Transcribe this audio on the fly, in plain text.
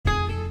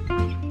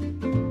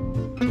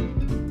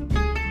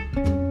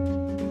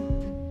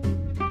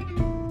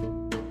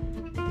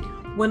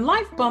When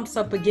life bumps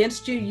up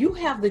against you, you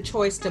have the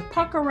choice to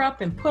pucker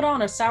up and put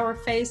on a sour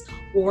face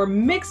or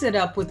mix it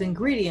up with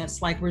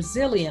ingredients like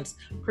resilience,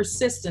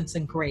 persistence,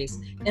 and grace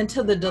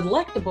into the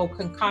delectable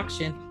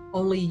concoction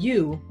only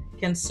you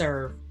can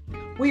serve.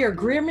 We are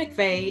Greer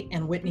McVeigh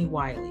and Whitney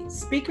Wiley,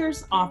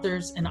 speakers,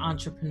 authors, and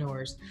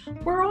entrepreneurs.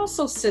 We're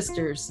also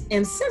sisters,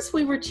 and since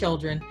we were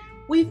children,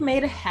 we've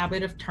made a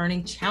habit of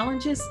turning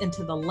challenges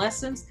into the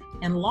lessons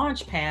and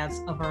launch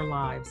paths of our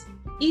lives.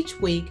 Each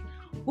week,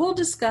 we'll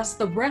discuss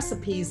the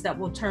recipes that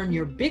will turn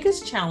your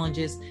biggest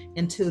challenges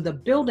into the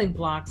building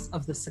blocks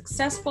of the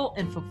successful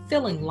and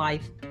fulfilling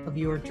life of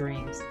your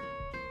dreams.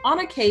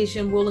 On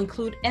occasion, we'll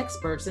include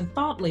experts and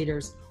thought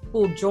leaders who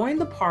will join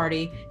the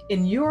party,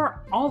 and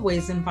you're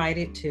always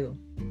invited too.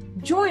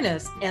 Join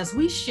us as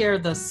we share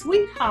the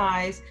sweet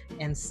highs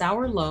and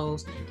sour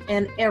lows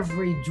and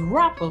every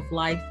drop of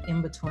life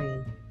in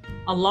between.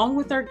 Along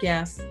with our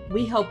guests,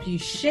 we help you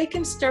shake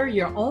and stir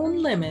your own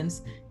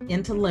lemons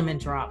into lemon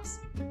drops.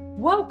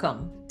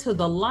 Welcome to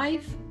the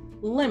Life,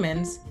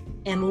 Lemons,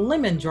 and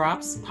Lemon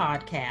Drops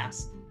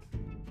podcast.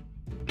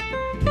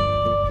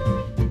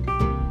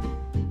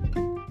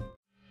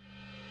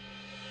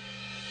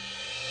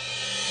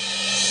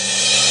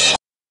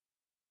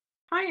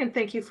 Hi, and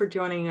thank you for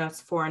joining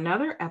us for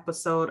another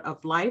episode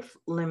of Life,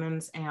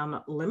 Lemons, and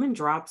Lemon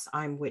Drops.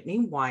 I'm Whitney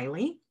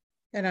Wiley.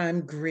 And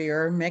I'm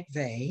Greer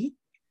McVeigh.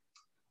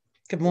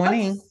 Good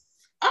morning,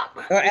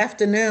 or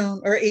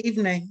afternoon, or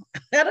evening.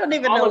 I don't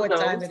even know what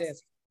time it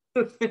is.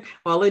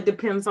 Well, it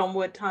depends on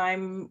what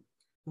time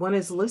one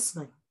is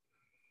listening.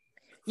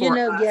 You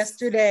know,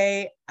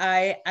 yesterday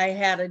I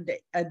had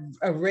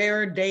a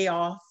rare day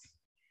off,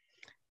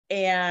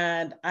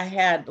 and I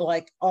had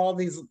like all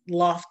these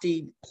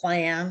lofty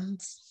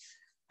plans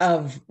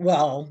of,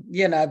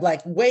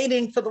 like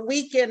waiting for the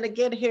weekend to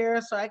get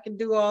here so I can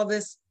do all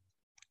this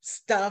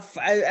stuff.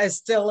 I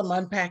still am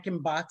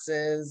unpacking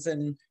boxes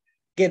and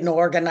getting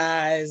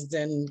organized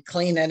and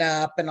cleaning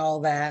up and all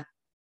that.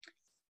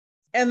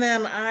 And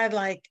then I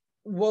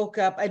woke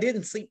up, I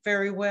didn't sleep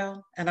very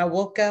well. And I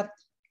woke up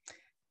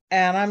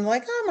and I'm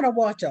like, I'm going to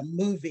watch a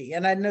movie.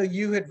 And I know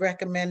you had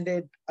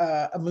recommended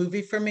a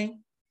movie for me.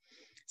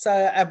 So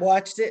I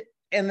watched it.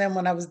 And then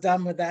when I was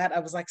done with that, I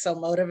was like so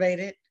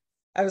motivated.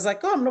 I was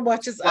like, oh, I'm going to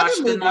watch this other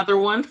movie. Another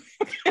one?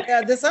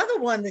 Yeah, this other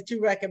one that you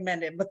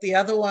recommended. But the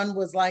other one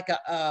was like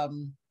a,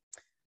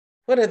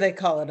 what do they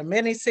call it? A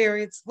mini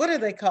series? What do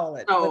they call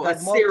it? Oh, a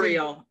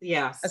serial.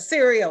 Yes. A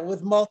serial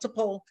with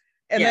multiple.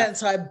 And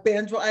yes.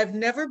 Then so I've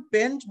never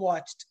binge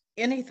watched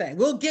anything.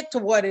 We'll get to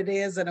what it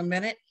is in a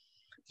minute,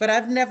 but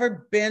I've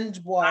never binge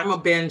watched. I'm a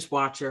binge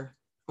watcher.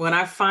 When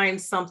I find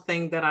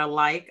something that I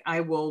like, I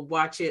will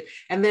watch it.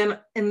 And then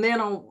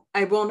I'll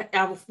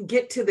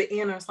get to the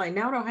end. I was like,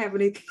 now I don't have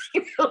anything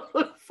to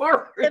look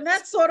forward. And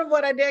that's sort of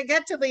what I did. I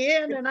got to the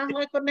end and I'm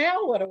like, well,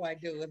 now what do I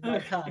do with my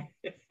time?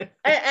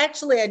 I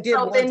did.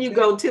 So then you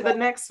go to the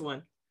next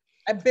one.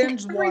 I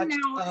binge watched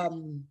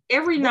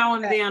every now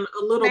and then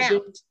a little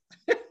bit.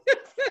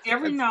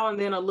 Every now and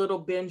then a little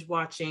binge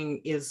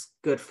watching is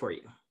good for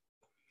you.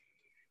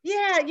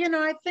 Yeah,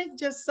 I think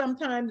just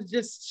sometimes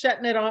just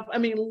shutting it off. I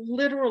mean,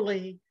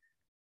 literally,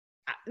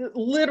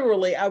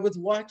 I was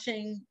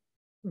watching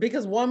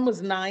because one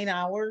was 9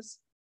 hours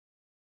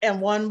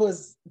and one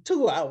was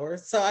 2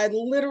 hours. So I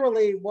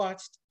literally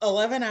watched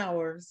 11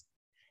 hours.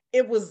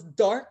 It was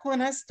dark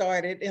when I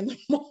started in the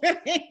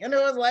morning and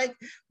it was like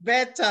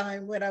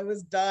bedtime when I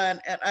was done.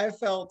 And I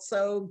felt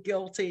so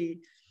guilty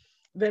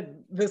that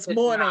this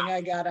morning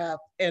I got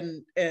up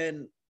and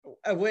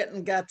I went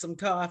and got some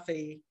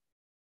coffee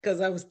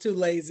because I was too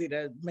lazy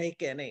to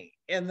make any.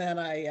 And then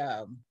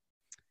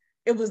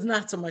it was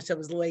not so much I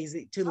was too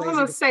lazy. I'm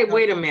going to say,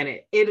 wait a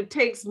minute. It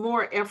takes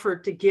more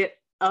effort to get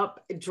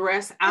up,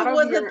 dress out of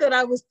your It wasn't that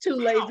I was too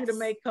lazy to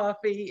make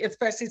coffee,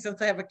 especially since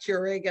I have a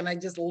Keurig and I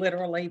just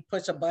literally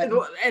push a button.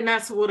 And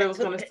that's what I was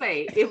going to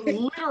say. It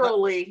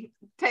literally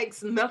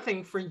takes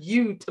nothing for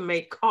you to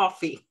make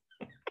coffee.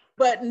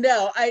 But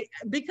no,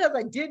 because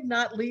I did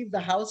not leave the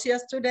house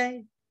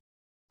yesterday,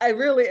 I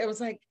was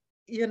like,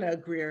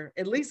 Greer,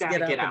 at least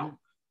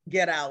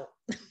get out.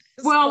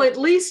 Well, at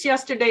least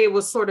yesterday it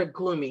was sort of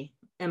gloomy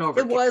and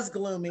overcast. It was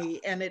gloomy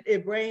and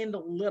it rained a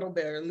little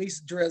bit, or at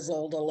least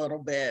drizzled a little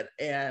bit.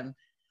 And,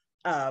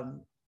 but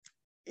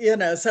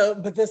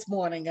this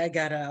morning I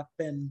got up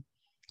and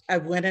I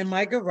went in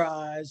my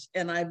garage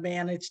and I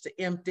managed to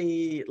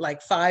empty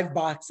like 5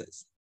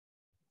 boxes.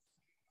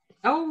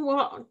 Oh,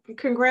 well,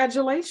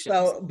 congratulations.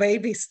 So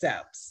baby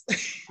steps.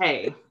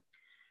 Hey,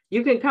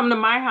 you can come to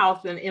my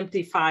house and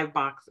empty 5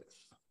 boxes.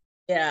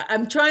 Yeah,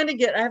 I'm trying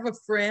to I have a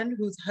friend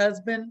whose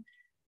husband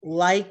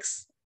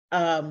likes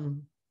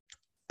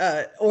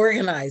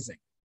organizing.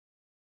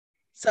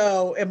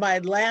 So in my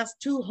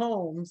last 2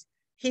 homes,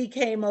 he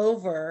came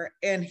over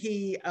and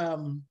he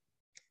was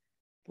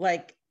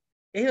like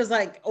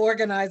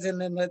organizing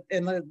in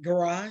the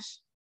garage.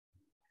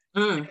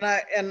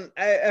 And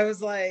I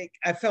was like,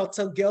 I felt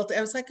so guilty.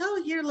 I was like,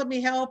 oh, here, let me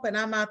help. And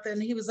I'm out there.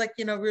 And he was like,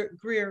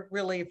 Greer,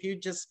 really, if you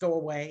just go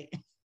away.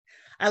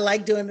 I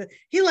like doing it.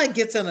 He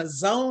gets in a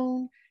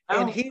zone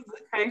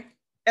And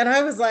and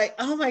I was like,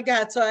 oh my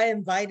God. So I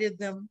invited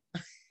them.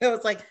 It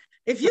was like,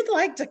 if you'd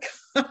like to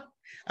come,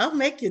 I'll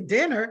make you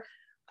dinner.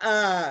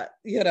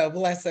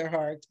 Bless their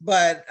hearts.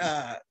 But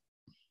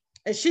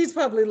and she's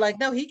probably like,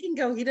 no, he can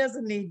go. He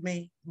doesn't need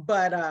me.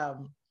 But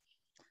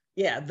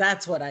yeah,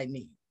 that's what I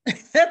need.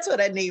 That's what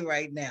I need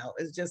right now.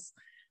 Is just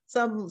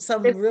some it's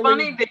really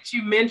funny that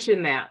you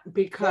mentioned that,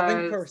 because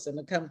loving person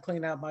to come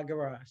clean out my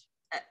garage.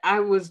 I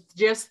was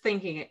just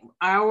thinking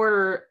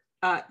our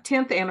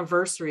 10th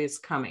anniversary is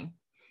coming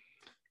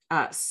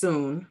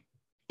soon,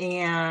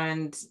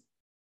 and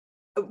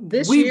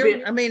this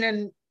year,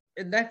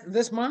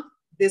 this month.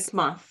 This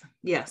month,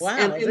 yes. Wow,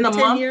 and in the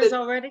 10 years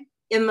already.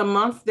 In the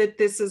month that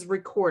this is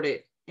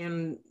recorded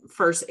and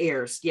first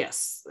airs,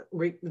 yes,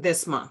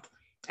 this month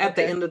at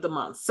the end of the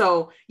month.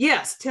 So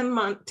yes,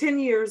 10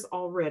 years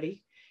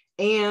already.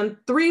 And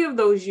 3 of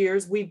those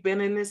years we've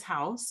been in this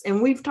house,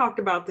 and we've talked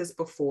about this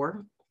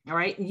before. All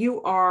right.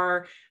 You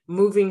are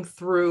moving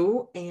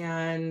through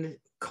and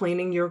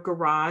cleaning your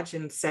garage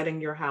and setting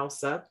your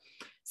house up.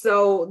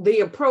 So the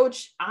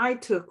approach I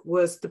took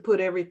was to put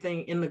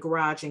everything in the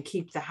garage and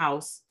keep the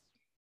house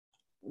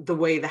the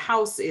way the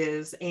house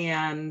is.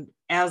 And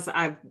as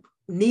I've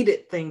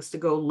needed things to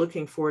go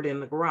looking for it in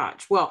the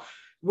garage. Well,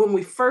 when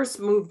we first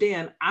moved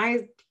in,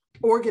 I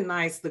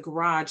organized the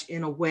garage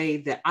in a way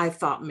that I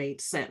thought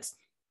made sense.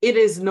 It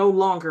is no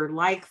longer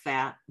like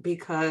that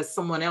because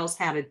someone else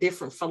had a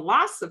different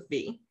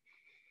philosophy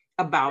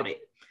about it.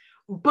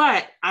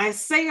 But I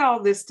say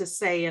all this to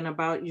say, and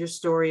about your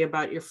story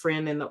about your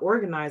friend and the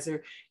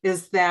organizer,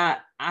 is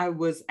that I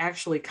was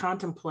actually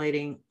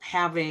contemplating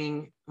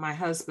having my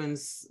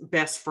husband's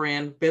best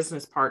friend,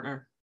 business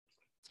partner,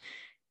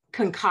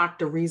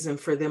 concoct a reason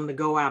for them to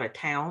go out of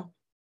town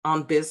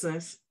on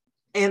business,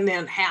 and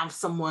then have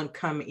someone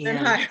come in.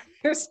 And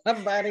hire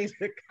somebody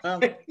to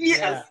come. Yes,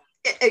 yeah.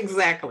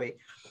 Exactly.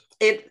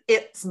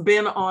 It's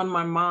been on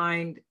my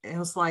mind. And it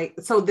was like,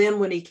 so then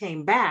when he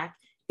came back,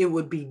 it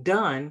would be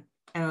done.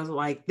 And I was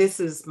like, this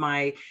is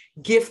my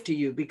gift to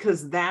you,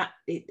 because that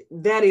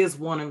is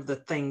one of the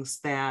things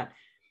that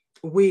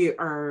we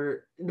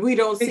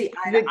don't see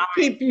eye to eye.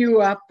 Keep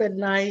you up at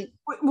night.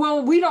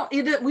 Well, we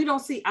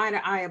don't see eye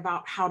to eye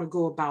about how to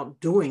go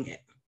about doing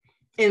it.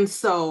 And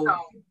so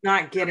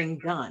not getting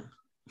done.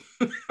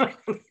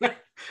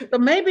 So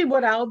maybe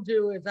what I'll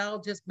do is I'll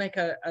just make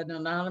an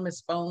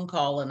anonymous phone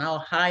call, and I'll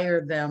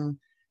hire them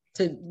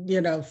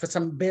to, for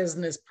some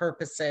business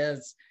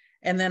purposes.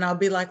 And then I'll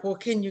be like, well,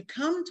 can you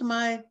come to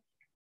my,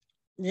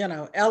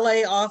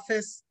 LA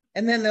office?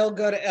 And then they'll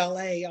go to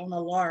LA on a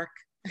lark,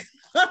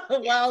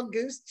 a wild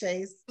goose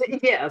chase.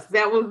 Yes,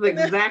 that was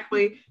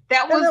exactly,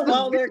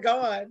 while they're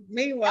gone.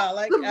 Meanwhile,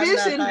 like the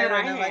vision that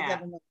I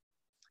had.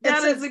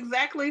 That is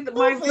exactly my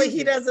vision. Hopefully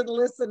he doesn't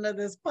listen to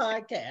this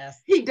podcast.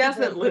 He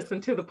doesn't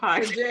listen to the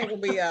podcast. Jay will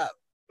be up.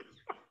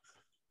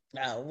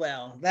 Oh,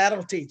 well,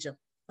 that'll teach him.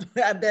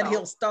 I bet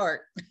he'll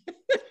start.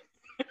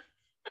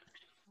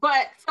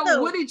 But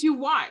so what did you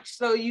watch?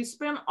 So you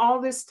spent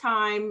all this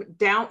time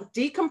down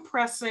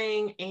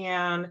decompressing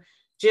and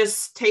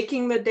just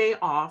taking the day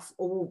off.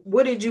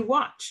 What did you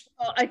watch?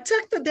 Well, I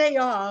took the day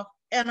off,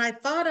 and I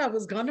thought I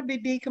was going to be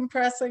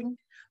decompressing.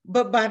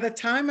 But by the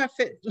time I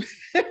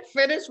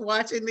finished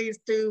watching these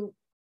 2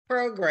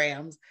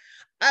 programs,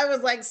 I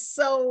was like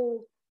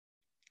so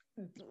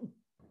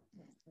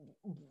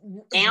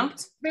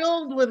amped,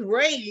 filled with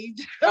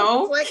rage. I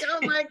was like,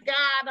 oh my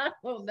God, I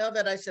don't know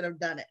that I should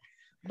have done it.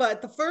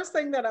 But the first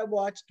thing that I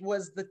watched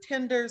was The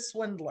Tinder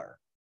Swindler,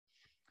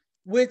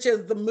 which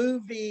is the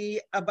movie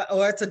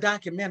it's a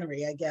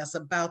documentary, I guess,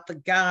 about the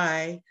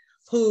guy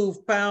who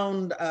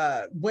found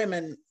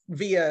women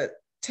via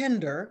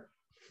Tinder,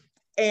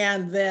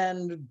 and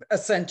then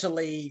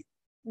essentially,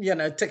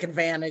 took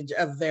advantage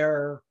of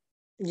their,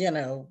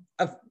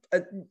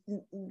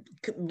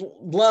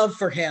 love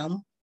for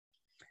him,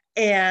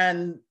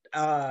 and he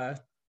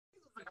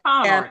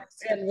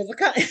was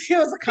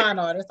a con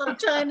artist. I'm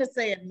trying to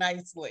say it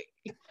nicely,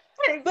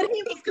 but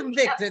he was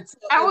convicted. So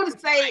I would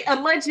say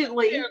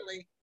allegedly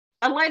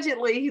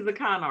he's a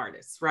con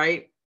artist,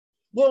 right?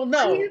 Well,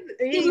 no,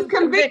 he was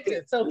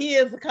convicted, so he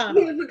is a con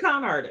artist. He is a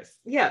con artist,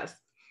 yes.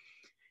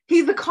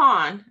 He's a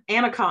con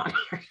and a con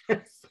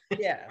artist.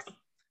 Yes.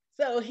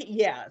 So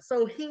he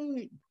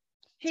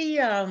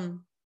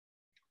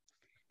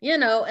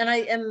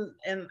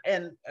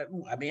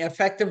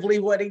effectively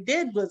what he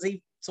did was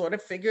he sort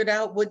of figured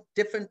out what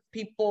different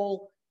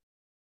people,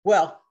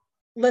 well,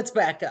 let's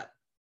back up.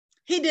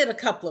 He did a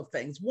couple of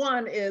things.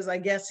 One is, I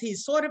guess he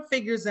sort of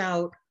figures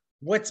out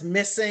what's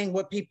missing,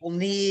 what people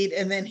need,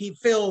 and then he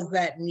fills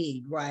that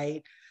need,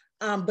 right?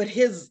 But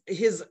his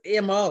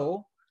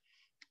MO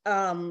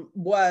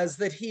was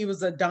that he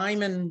was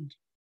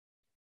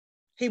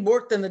he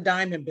worked in the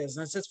diamond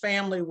business. His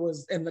family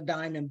was in the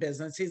diamond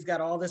business. He's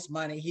got all this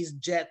money. He's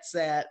jet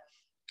set,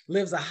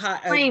 lives a high.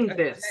 Claimed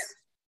this.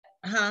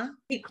 Huh?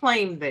 He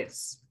claimed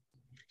this.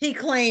 He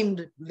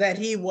claimed that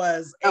he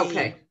was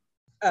in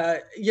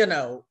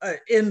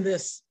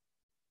this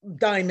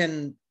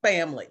diamond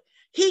family.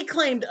 he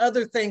claimed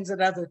other things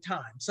at other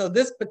times. So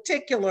this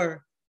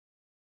particular,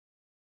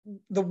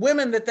 the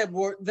women that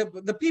were,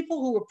 the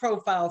people who were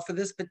profiled for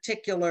this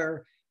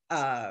particular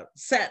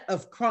set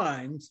of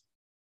crimes,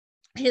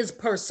 his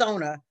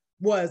persona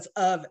was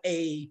of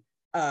a,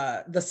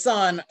 the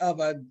son of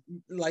a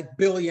like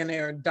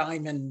billionaire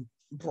diamond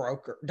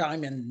broker,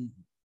 diamond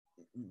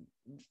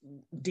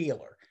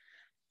dealer.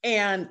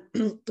 And,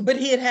 but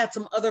he had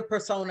some other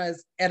personas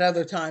at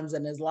other times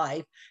in his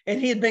life,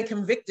 and he had been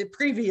convicted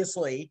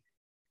previously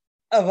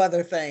of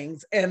other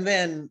things. And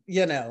then,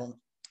 you know,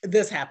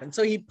 this happened.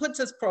 So he puts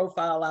his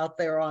profile out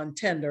there on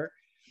Tinder,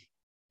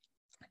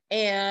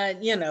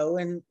 and, you know,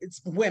 and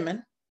it's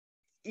women,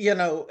 you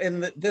know,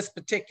 in this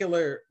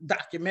particular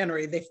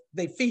documentary,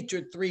 they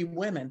featured 3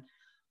 women,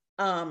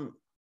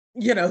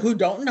 you know, who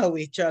don't know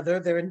each other.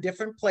 They're in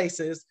different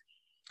places,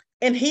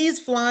 and he's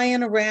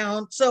flying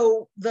around.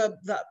 So the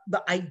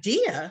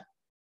idea,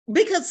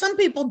 because some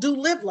people do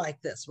live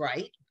like this,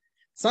 right?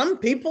 Some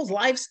people's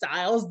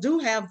lifestyles do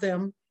have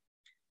them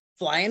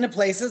flying to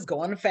places,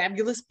 going to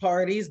fabulous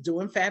parties,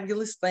 doing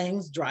fabulous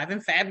things,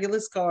 driving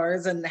fabulous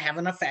cars, and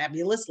having a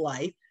fabulous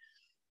life.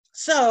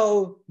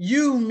 So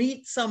you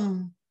meet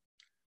some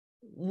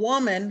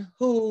woman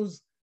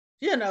who's,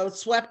 you know,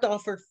 swept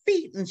off her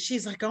feet, and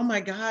she's like, oh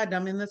my God,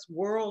 I'm in this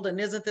world, and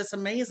isn't this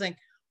amazing?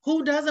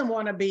 Who doesn't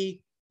want to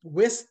be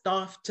whisked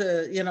off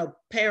to, you know,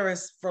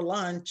 Paris for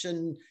lunch,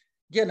 and,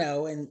 you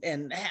know,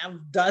 and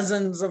have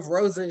dozens of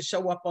roses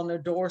show up on their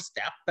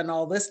doorstep and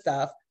all this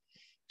stuff?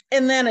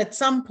 And then at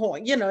some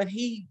point, you know, and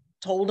he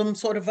told him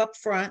sort of up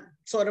front,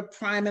 sort of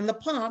priming the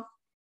pump,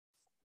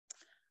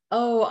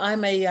 oh,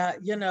 I'm a,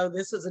 you know,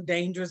 this is a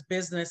dangerous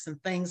business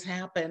and things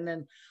happen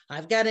and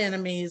I've got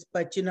enemies,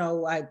 but, you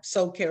know, I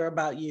so care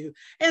about you.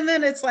 And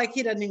then it's like,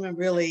 he doesn't even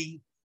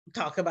really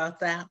talk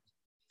about that.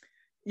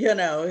 You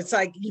know, it's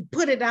like you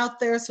put it out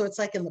there, so it's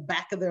like in the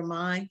back of their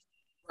mind.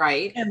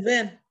 Right. And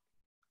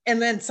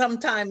then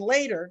sometime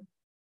later,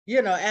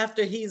 you know,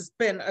 after he's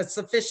spent a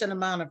sufficient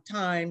amount of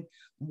time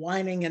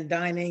whining and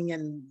dining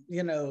and,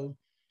 you know,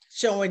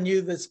 showing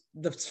you this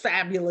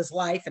fabulous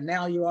life, and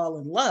now you're all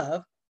in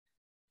love,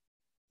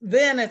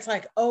 then it's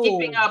like, oh,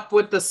 keeping up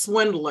with the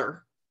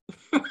swindler.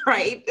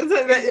 Right.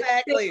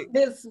 Exactly.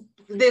 This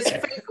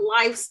fake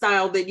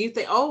lifestyle that you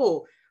think,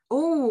 oh,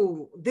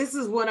 this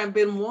is what I've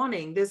been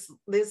wanting, this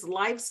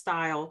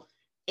lifestyle.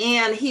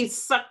 And he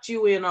sucked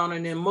you in on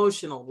an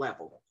emotional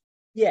level.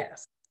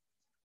 Yes.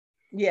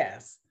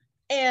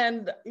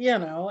 And, you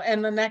know,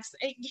 and the next,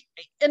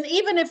 and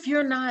even if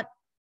you're not,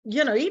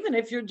 you know, even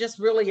if you're just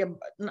really,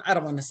 I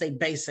don't want to say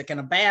basic in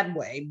a bad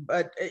way,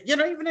 but, you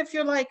know, even if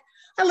you're like,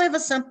 I live a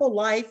simple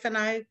life and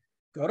I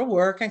go to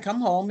work and come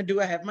home and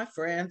I have my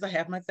friends, I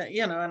have my,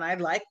 you know, and I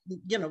like,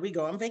 you know, we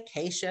go on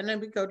vacation and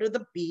we go to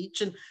the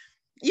beach, and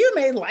you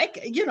may like,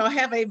 you know,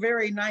 have a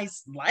very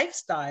nice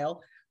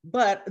lifestyle,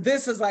 but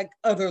this is like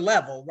other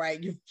level,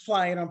 right? You're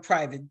flying on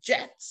private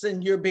jets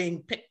and you're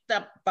being picked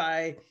up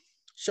by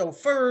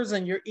chauffeurs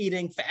and you're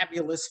eating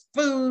fabulous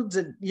foods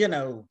and, you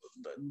know,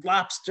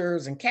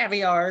 lobsters and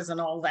caviars and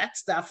all that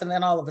stuff. And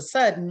then all of a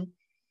sudden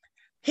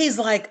he's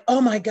like, oh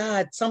my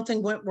God,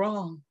 something went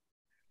wrong.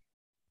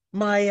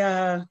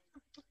 My,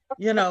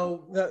 you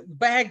know, the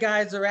bad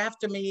guys are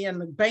after me,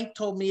 and the bank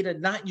told me to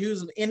not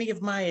use any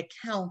of my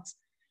accounts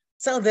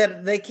so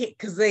that they can't,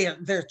 because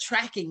they're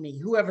tracking me,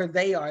 whoever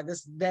they are,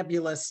 this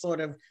nebulous sort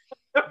of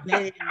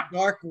big,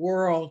 dark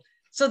world.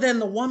 So then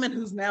the woman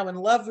who's now in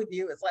love with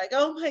you is like,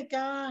 oh my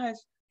gosh,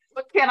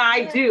 what can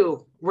I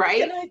do? Right?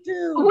 What can I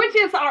do?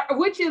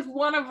 Which is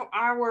one of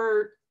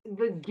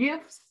the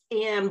gifts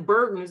and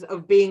burdens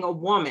of being a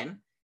woman,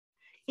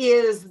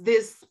 is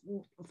this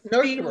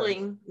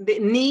feeling, the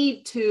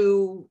need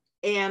to,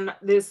 and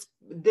this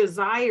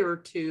desire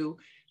to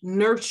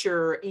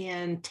nurture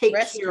and take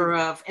care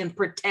of and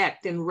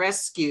protect and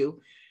rescue,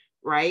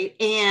 right?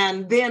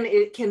 And then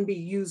it can be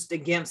used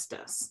against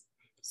us.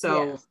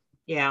 So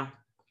yeah.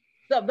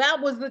 So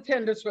that was the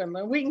Tinder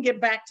swindler. We can get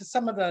back to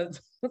some of the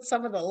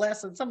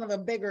lessons, some of the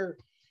bigger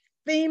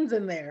themes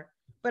in there.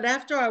 But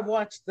after I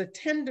watched the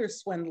Tinder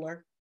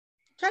swindler,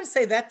 try to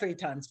say that 3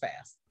 times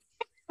fast.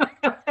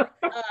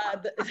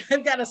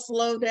 I've got to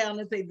slow down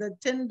and say the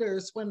Tinder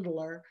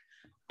swindler.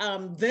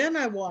 Then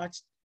I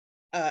watched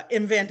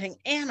Inventing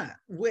Anna,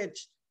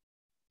 which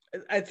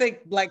I think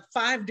like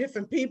 5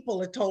 different people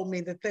had told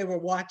me that they were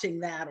watching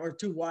that or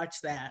to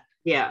watch that.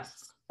 Yes.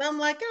 So I'm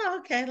like, oh,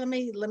 okay, let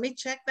me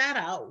check that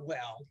out.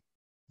 Well,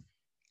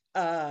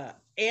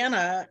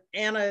 Anna,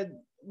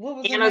 what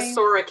was Anna her name?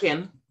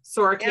 Sorokin.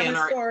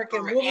 Anna Sorokin.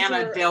 Or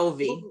Anna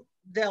Delvey.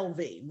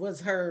 Delvey was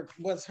her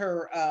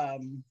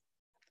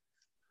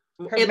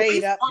at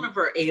least one of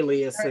her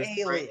aliases. Her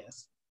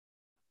alias.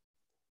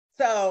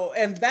 Right? So,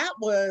 and that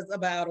was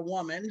about a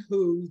woman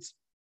who's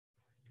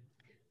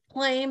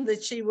claimed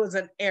that she was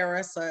an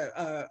heiress,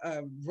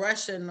 a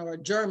Russian or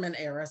German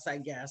heiress, I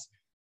guess,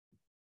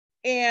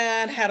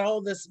 and had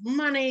all this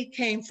money,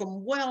 came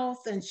from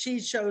wealth, and she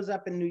shows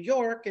up in New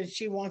York and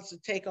she wants to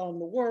take on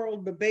the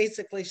world, but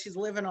basically she's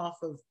living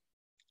off of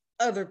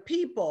other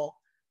people.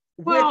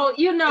 Well,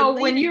 you know,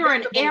 when you're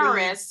an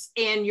heiress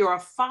and your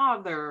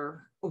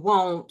father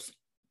won't,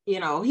 you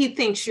know, he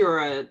thinks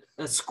you're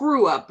a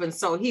screw up. And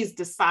so he's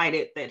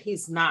decided that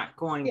he's not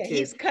going to.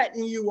 He's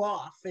cutting you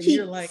off and keep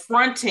you're like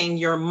fronting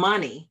your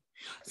money.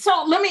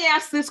 So let me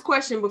ask this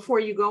question before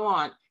you go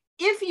on.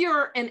 If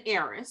you're an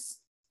heiress,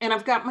 and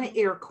I've got my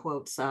air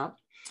quotes up,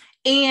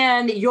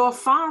 and your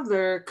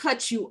father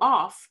cuts you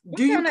off, what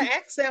kind of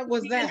accent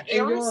was that?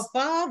 And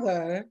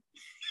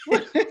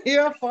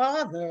your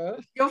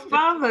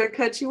father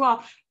cut you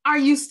off. Are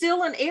you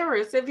still an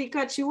heiress if he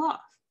cuts you off?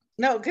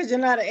 No, because you're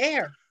not an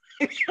heir.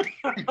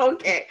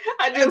 Okay.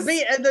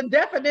 The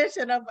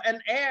definition of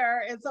an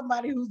heir is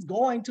somebody who's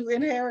going to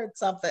inherit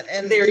something,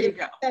 and there you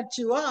go. Cut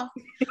you off.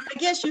 I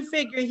guess you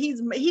figure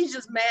he's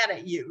just mad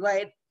at you,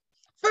 right?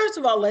 First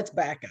of all, let's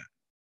back up.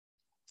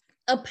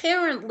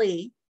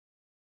 Apparently,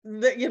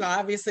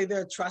 obviously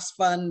there are trust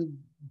fund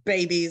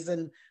babies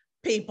and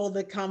people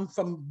that come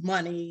from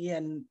money,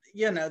 and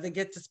they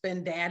get to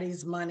spend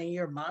daddy's money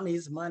or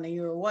mommy's money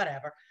or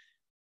whatever,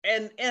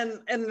 and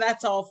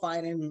that's all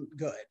fine and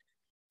good.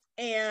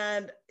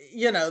 And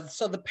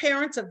so the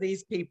parents of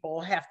these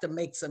people have to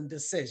make some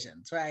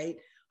decisions, right?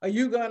 Are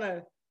you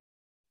gonna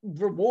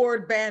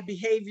reward bad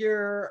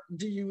behavior?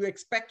 Do you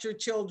expect your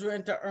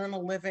children to earn a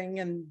living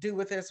and do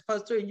what they're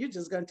supposed to? Or are you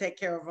just going to take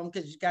care of them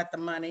because you got the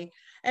money?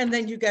 And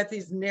then you got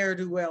these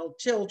ne'er-do-well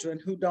children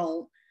who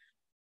don't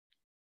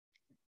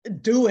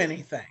do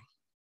anything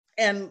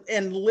and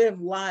live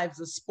lives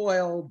of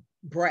spoiled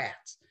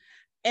brats.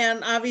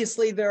 And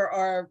obviously there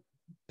are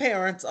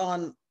parents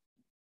on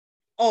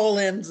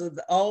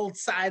all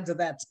sides of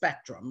that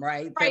spectrum,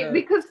 right? Right,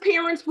 because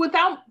parents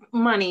without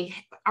money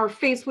are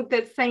faced with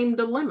that same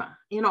dilemma.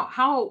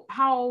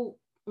 How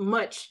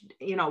much,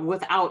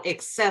 without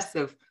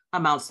excessive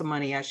amounts of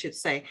money, I should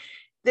say,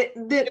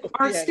 that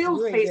are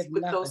still faced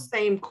with those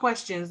same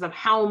questions of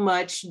how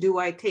much do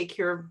I take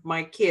care of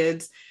my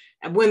kids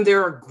when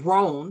they're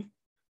grown,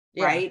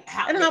 right?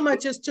 And how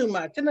much is too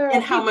much? And there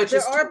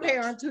are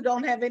parents who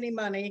don't have any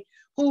money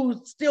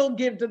who still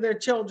give to their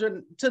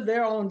children to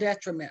their own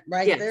detriment,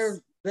 right?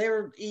 Yes.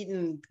 They're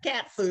eating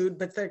cat food,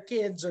 but their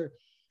kids are,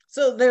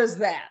 so there's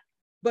that.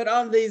 But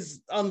on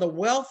the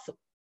wealth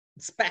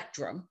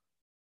spectrum,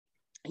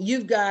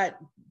 you've got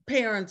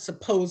parents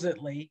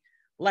supposedly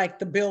like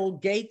the Bill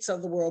Gates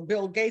of the world.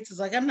 Bill Gates is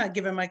like, I'm not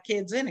giving my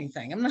kids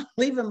anything. I'm not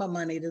leaving my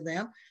money to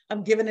them.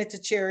 I'm giving it to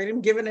charity.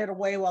 I'm giving it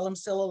away while I'm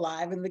still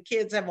alive. And the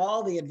kids have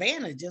all the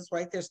advantages,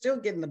 right? They're still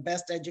getting the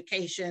best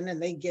education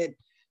and they get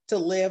to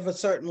live a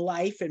certain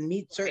life and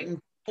meet certain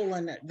people,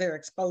 and they're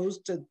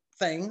exposed to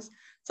things.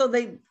 So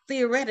they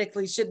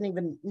theoretically shouldn't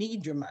even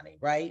need your money,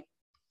 right?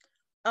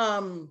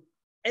 And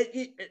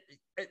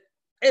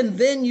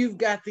then you've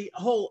got the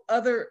whole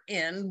other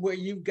end where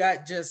you've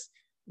got just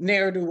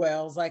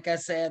ne'er-do-wells, like I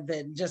said,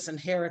 that just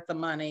inherit the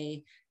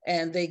money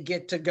and they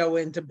get to go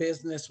into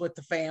business with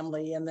the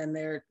family, and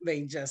then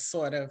they just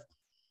sort of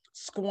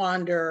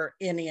squander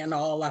any and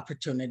all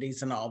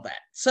opportunities and all that.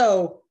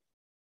 So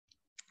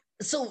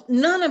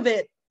none of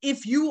it,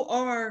 if you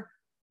are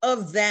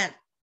of that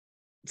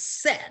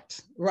set,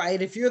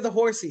 right? If you're the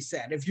horsey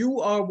set, if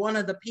you are one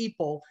of the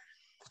people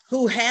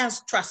who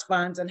has trust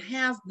funds and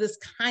has this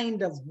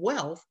kind of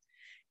wealth,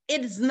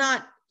 it is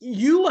not,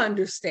 you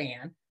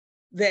understand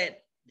that,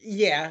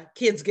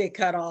 kids get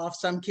cut off,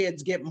 some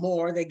kids get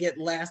more, they get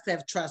less, they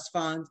have trust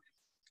funds.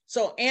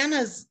 So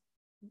Anna's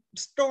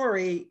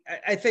story,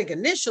 I think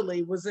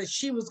initially, was that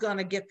she was going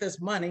to get this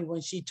money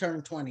when she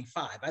turned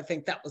 25. I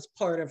think that was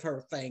part of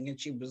her thing, and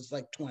she was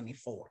like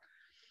 24.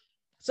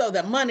 So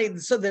the money,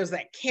 so there's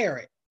that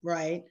carrot,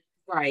 right?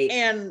 Right.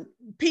 And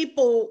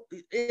people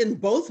in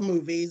both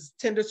movies,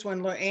 Tinder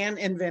Swindler and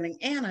Inventing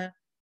Anna,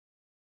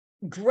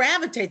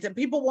 gravitate that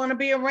people want to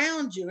be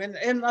around you. And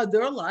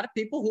there are a lot of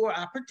people who are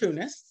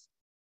opportunists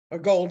or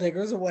gold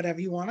diggers or whatever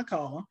you want to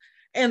call them.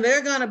 And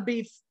they're going to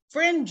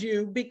befriend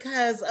you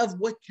because of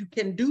what you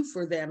can do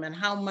for them and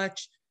how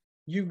much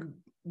you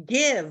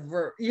give,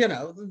 or,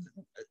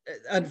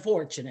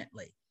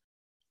 unfortunately,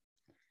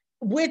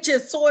 which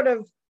is sort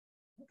of,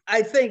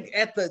 I think,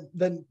 at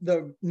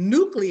the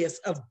nucleus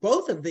of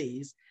both of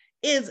these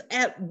is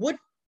at what,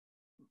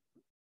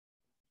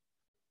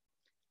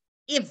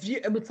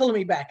 so let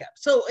me back up.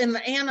 So in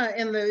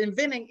the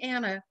Inventing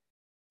Anna,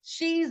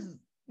 she's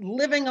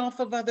living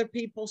off of other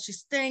people. She's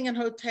staying in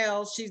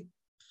hotels. She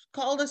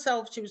called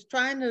herself, she was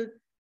trying to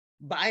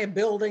buy a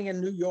building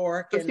in New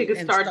York. So she could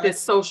start this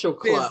social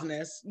club.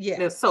 Business. Yeah.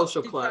 This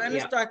social club. Trying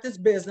to start this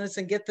business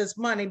and get this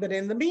money. But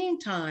in the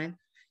meantime,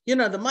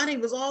 the money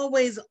was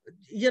always,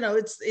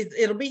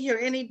 it'll be here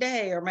any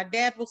day, or my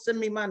dad will send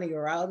me money,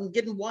 or I'm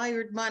getting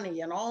wired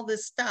money and all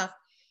this stuff.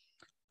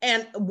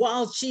 And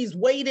while she's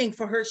waiting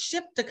for her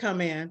ship to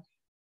come in,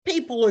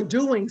 people are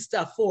doing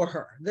stuff for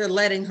her. They're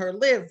letting her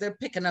live. They're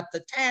picking up the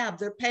tab.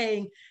 They're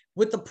paying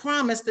with the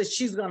promise that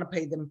she's going to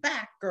pay them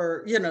back,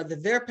 or,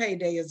 that their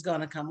payday is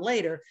going to come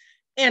later.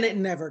 And it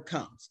never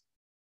comes.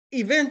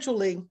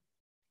 Eventually,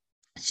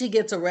 she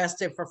gets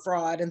arrested for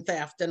fraud and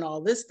theft and all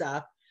this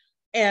stuff.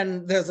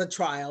 and there's a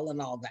trial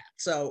and all that.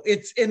 So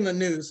it's in the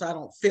news. So I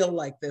don't feel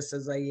like this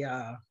is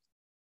a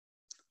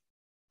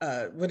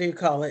what do you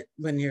call it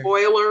when you're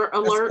spoiler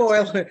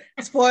alert?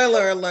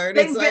 Spoiler alert.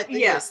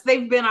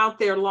 They've been out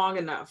there long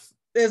enough.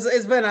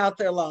 It's been out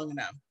there long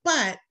enough.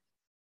 But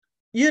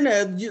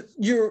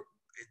the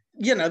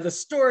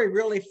story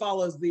really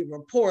follows the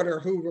reporter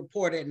who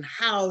reported and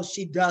how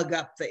she dug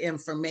up the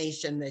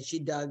information that she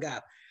dug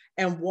up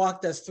and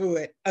walked us through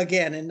it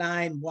again in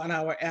 9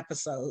 one-hour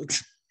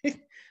episodes.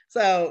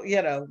 So,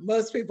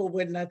 most people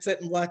would not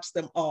sit and watch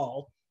them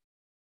all.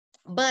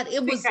 But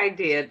I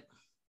did.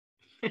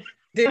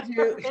 Did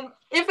you?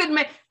 If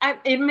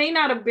it may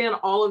not have been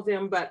all of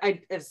them, but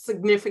a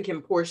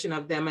significant portion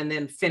of them, and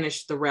then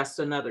finish the rest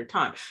another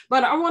time.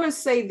 But I want to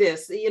say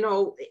this,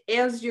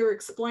 as you're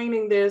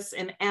explaining this,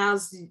 and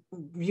as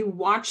you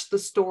watch the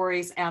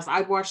stories, as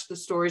I watch the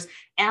stories,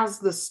 as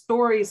the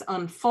stories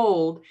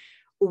unfold,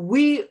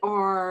 we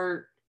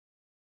are,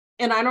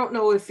 and I don't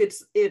know if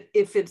it's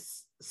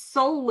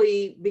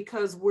solely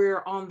because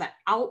we're on the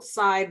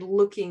outside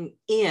looking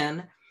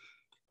in,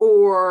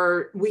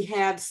 or we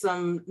had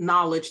some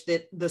knowledge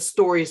that the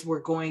stories were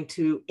going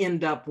to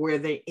end up where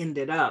they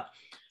ended up.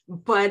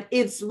 But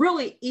it's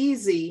really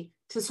easy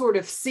to sort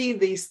of see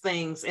these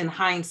things in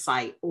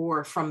hindsight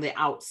or from the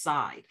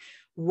outside.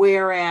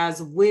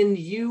 Whereas when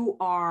you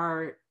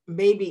are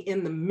maybe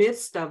in the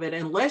midst of it,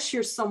 unless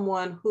you're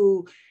someone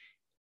who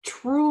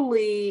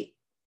truly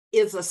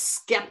is a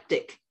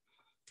skeptic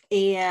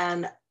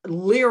and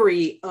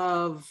leery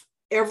of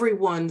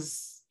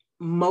everyone's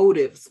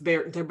motives,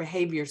 their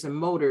behaviors and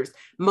motives,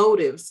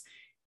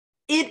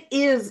 it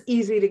is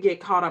easy to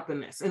get caught up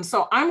in this. And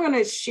so I'm going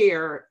to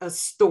share a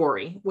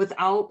story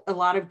without a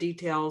lot of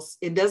details.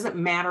 It doesn't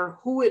matter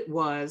who it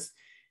was,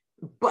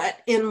 but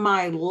in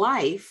my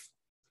life,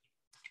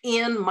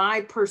 in my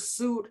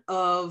pursuit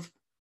of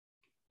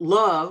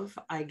love,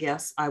 I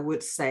guess I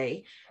would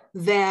say,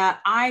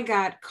 that I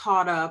got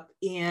caught up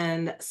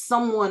in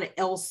someone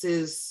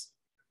else's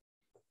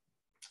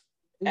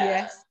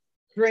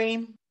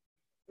dream.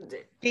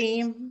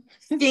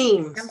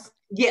 Schemes.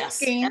 Yes.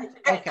 Scheme.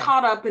 Got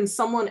caught up in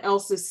someone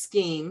else's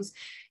schemes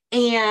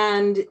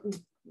and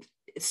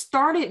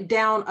started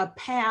down a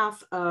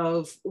path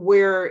of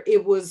where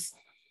it was,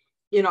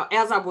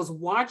 as I was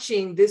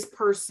watching this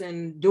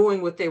person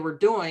doing what they were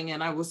doing,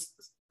 and I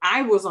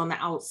was on the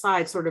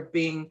outside sort of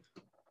being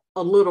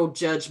a little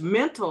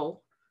judgmental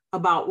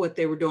about what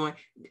they were doing,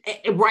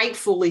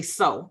 rightfully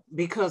so,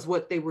 because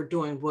what they were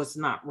doing was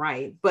not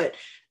right. But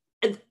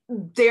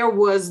there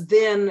was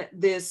then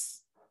this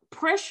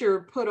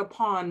pressure put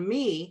upon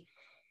me,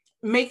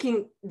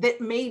 that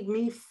made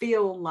me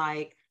feel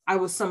like I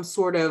was some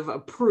sort of a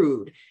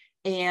prude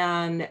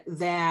and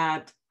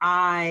that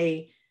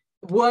I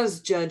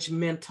was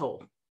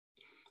judgmental.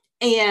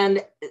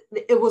 And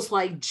it was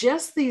like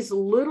just these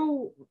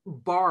little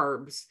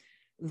barbs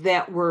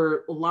that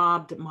were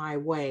lobbed my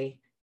way.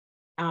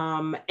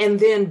 And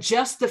then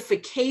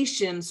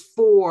justifications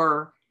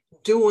for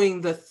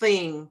doing the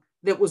thing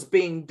that was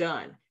being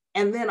done.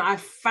 And then I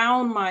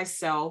found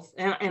myself,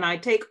 and I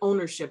take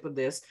ownership of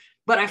this,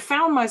 but I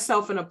found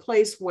myself in a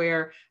place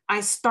where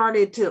I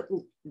started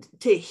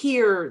to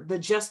hear the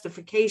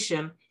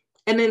justification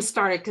and then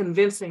started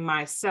convincing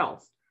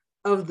myself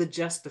of the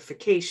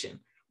justification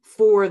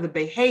for the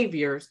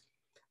behaviors.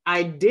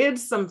 I did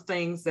some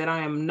things that I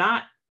am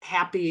not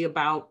happy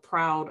about,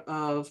 proud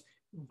of,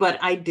 but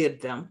I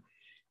did them.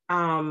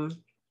 And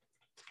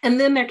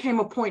then there came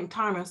a point in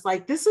time, it's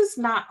like, this is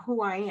not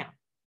who I am.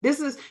 This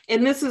is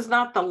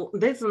not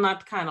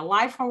the kind of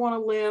life I want to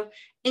live.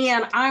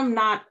 And I'm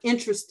not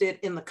interested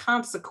in the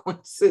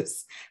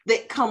consequences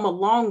that come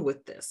along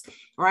with this.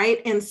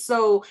 Right. And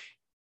so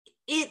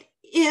it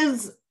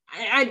is,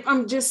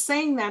 I'm just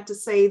saying that to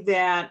say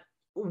that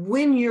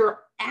when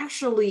you're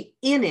actually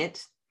in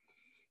it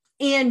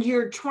and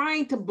you're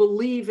trying to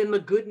believe in the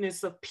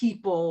goodness of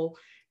people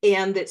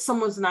and that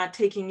someone's not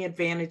taking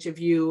advantage of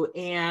you,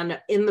 and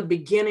in the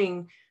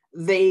beginning,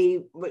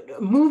 they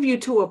move you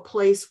to a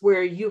place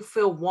where you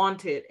feel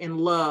wanted and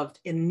loved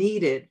and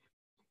needed,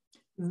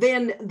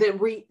 then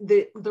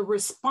the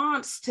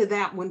response to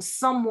that when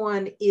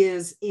someone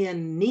is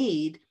in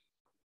need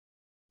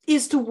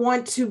is to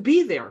want to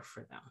be there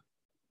for them.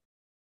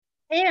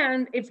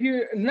 And if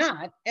you're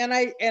not, and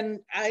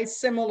I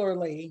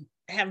similarly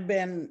have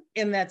been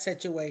in that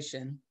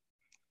situation,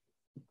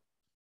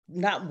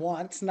 not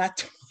once,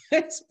 not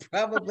twice,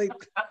 probably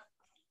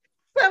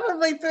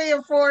 3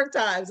 or 4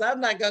 times. I'm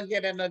not going to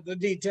get into the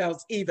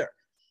details either.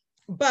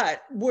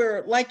 But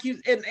we're like you,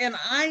 and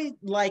I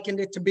likened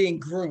it to being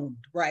groomed,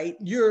 right?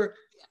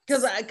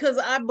 Because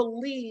I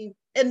believe,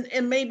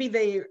 and maybe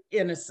they're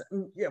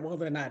innocent. Yeah, well,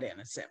 they're not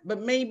innocent,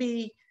 but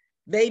maybe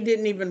they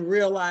didn't even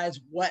realize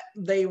what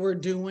they were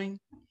doing.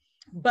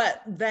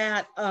 But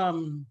that,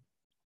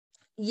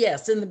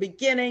 yes, in the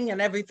beginning,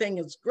 and everything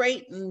is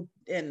great and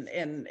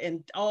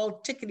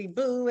all tickety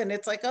boo, and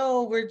it's like,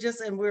 oh, we're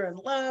in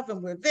love,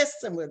 and we're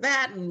this and we're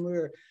that, and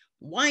we're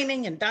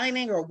whining and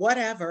dining or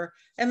whatever,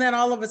 and then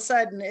all of a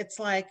sudden it's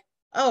like,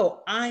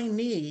 oh, I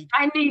need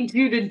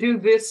you to do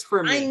this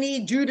for me. I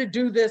need you to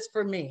do this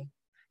for me.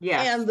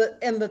 Yeah. And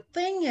the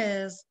thing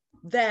is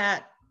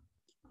that,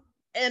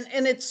 and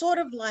it's sort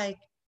of like,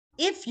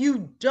 if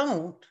you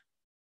don't,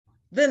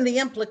 then the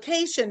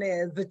implication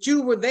is that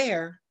you were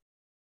there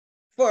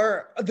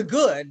for the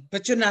good,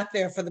 but you're not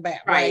there for the bad,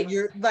 right?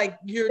 You're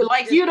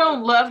you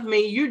don't love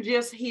me. You're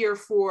just here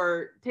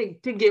to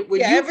get what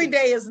you every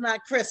day is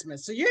not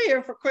Christmas. So you're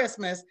here for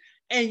Christmas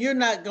and you're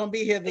not going to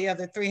be here the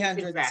other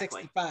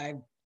 365,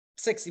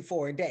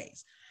 64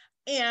 days.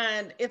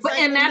 And it's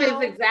that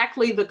is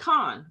exactly the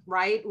con,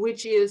 right?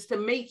 Which is to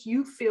make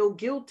you feel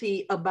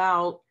guilty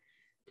about,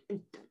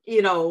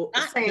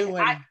 saying,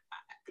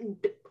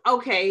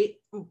 okay,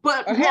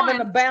 but or having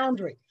a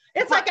boundary.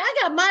 It's like, I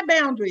got my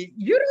boundary.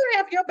 You don't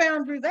have your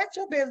boundary. That's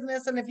your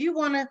business. And if you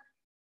want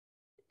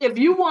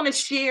to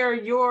share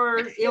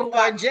your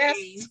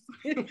gains,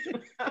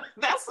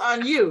 that's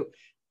on you.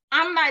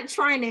 I'm not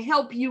trying to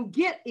help you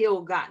get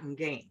ill-gotten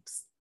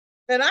gains.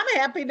 And I'm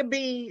happy to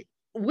be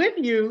with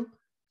you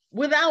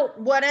without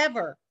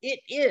whatever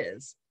it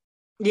is.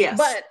 Yes.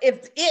 But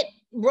if it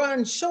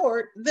runs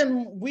short,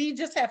 then we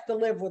just have to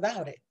live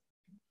without it,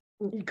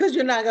 because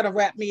you're not going to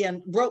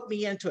rope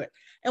me into it.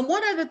 And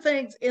one of the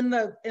things in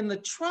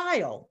the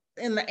trial,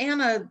 in the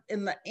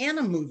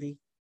Anna movie,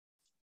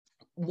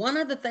 one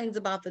of the things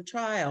about the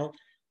trial,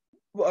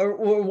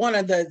 or one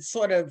of the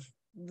sort of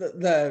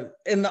the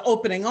in the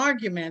opening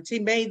arguments, he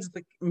makes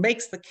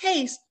the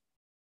case,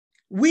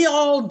 we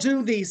all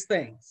do these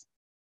things.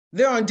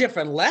 They're on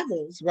different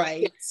levels,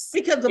 right? Yes.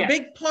 Because a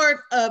big part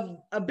of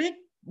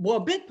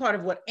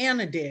what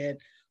Anna did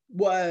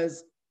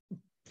was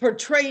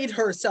portrayed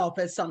herself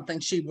as something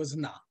she was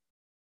not,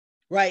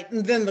 right?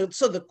 And then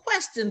so the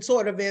question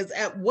sort of is,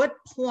 at what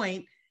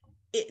point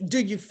do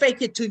you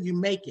fake it till you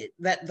make it?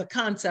 That the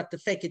concept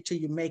of fake it till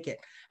you make it.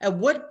 At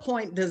what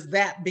point does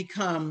that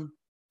become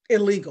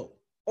illegal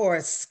or a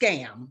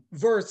scam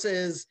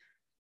versus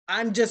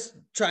I'm just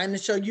trying to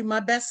show you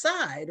my best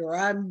side, or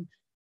I'm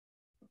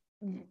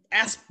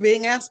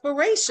being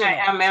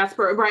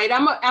aspirational? Right.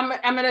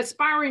 I'm an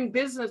aspiring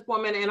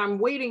businesswoman, and I'm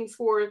waiting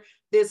for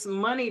this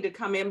money to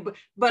come in.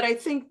 But I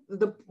think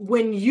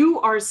when you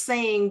are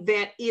saying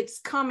that it's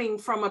coming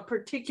from a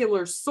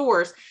particular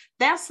source,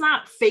 that's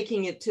not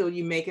faking it till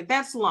you make it.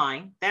 That's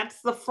lying.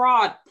 That's the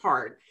fraud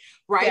part,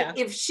 right? Yeah.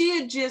 If she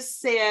had just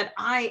said,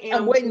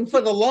 I'm waiting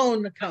for the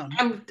loan to come.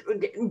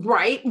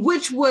 Right,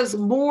 which was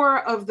more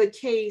of the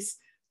case.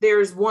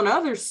 There's one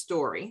other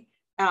story,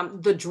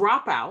 The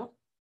Dropout.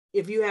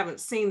 If you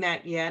haven't seen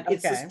that yet,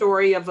 it's the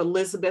story of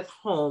Elizabeth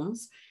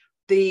Holmes,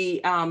 the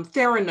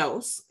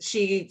Theranos.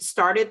 She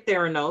started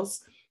Theranos.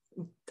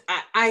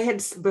 I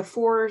had,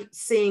 before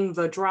seeing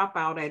The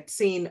Dropout, I'd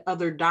seen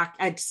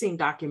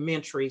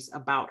documentaries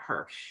about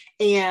her,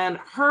 and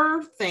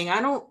her thing.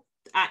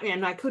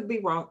 And I could be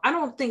wrong. I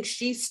don't think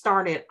she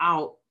started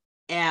out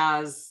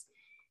as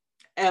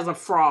a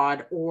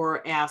fraud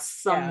or as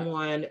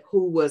someone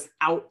who was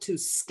out to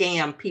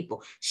scam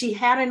people. She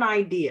had an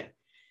idea.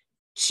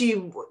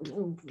 She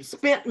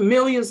spent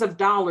millions of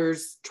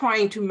dollars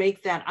trying to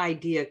make that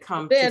idea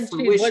come to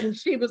fruition.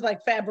 She was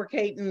like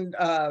fabricating.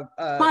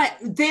 But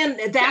then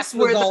that's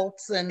where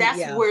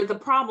where the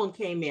problem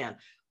came in.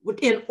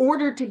 In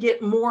order to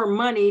get more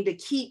money to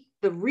keep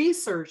the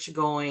research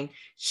going,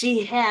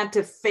 she had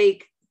to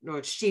fake,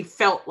 or she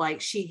felt like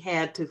she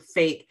had to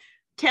fake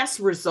test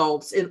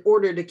results in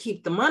order to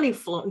keep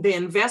the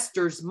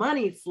investors'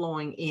 money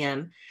flowing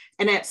in.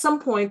 And at some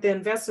point, the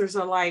investors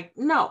are like,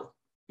 no.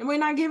 And we're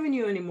not giving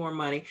you any more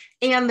money.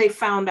 And they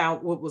found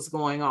out what was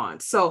going on.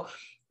 So,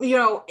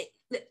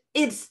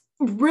 it's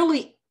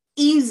really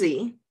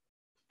easy,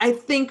 I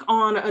think,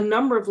 on a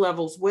number of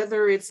levels,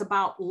 whether it's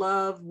about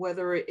love,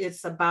 whether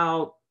it's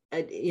about,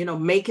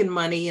 making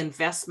money,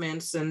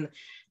 investments, and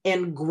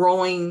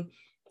growing,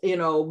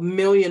 $1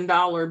 million,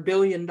 $1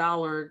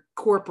 billion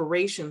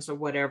corporations or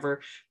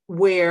whatever,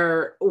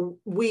 where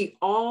we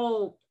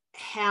all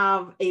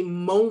have a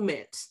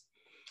moment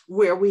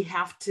where we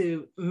have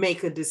to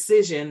make a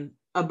decision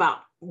about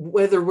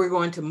whether we're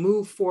going to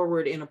move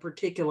forward in a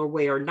particular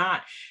way or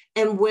not.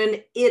 And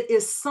when it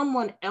is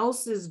someone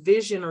else's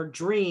vision or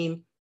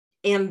dream,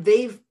 and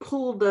they've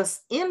pulled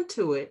us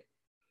into it,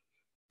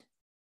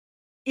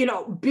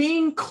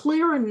 being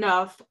clear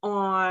enough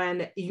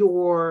on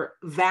your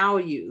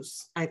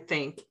values, I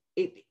think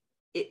it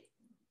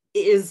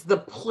is the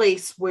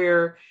place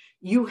where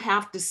you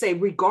have to say,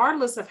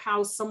 regardless of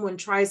how someone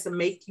tries to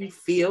make you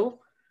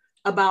feel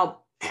about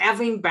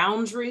having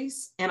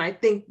boundaries, and I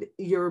think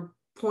your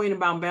point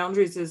about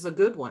boundaries is a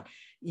good one.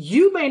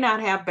 You may not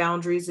have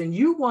boundaries, and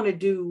you want to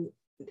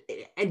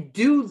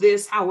do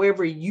this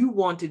however you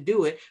want to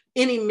do it,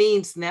 any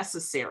means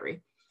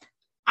necessary.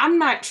 I'm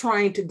not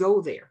trying to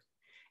go there,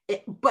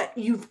 but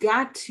you've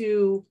got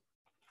to,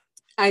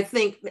 I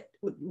think,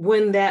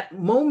 when that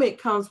moment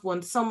comes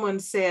when someone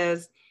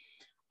says,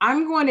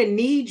 I'm going to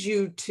need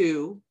you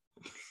to,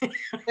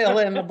 fill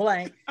in the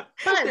blank.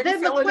 But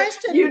then the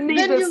question, you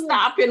need to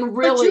stop and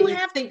really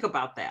think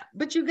about that.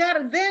 But you got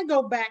to then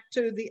go back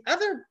to the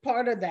other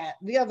part of that.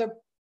 The other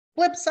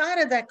flip side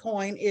of that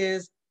coin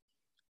is,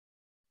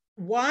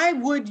 why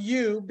would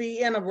you be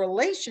in a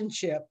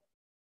relationship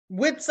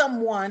with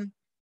someone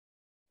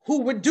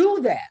who would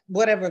do that,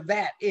 whatever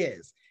that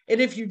is?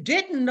 And if you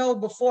didn't know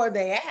before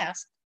they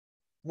asked,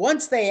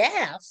 once they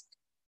asked,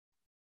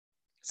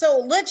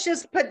 so let's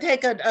just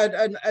take an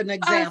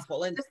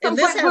example. And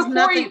this has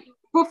nothing.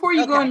 Before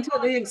you go into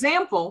the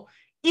example,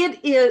 it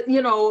is,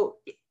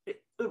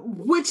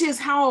 which is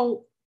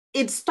how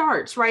it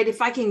starts, right?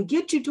 If I can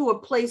get you to a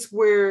place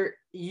where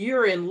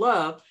you're in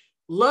love,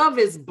 love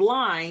is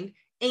blind,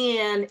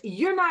 and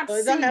you're not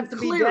seeing clearly. It doesn't have to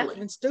be deaf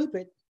and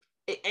stupid.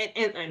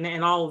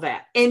 And all of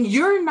that. And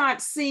you're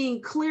not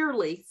seeing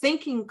clearly,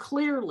 thinking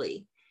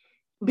clearly,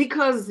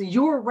 because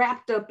you're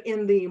wrapped up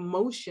in the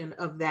emotion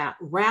of that,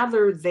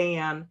 rather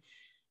than,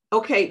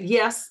 okay,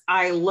 yes,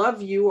 I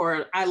love you,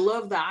 or I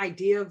love the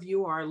idea of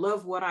you, or I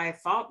love what I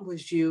thought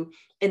was you.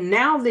 And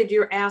now that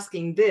you're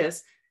asking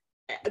this,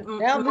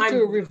 now that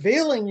you're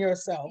revealing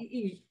yourself,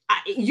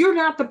 you're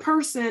not the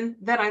person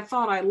that I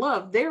thought I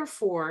loved.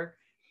 Therefore,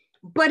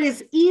 but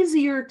it's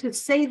easier to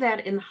say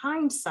that in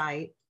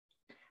hindsight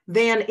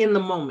than in the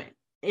moment.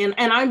 And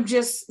I'm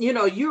just,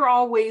 you're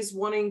always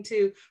wanting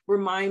to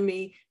remind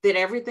me that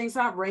everything's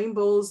not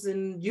rainbows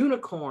and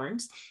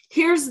unicorns.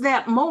 Here's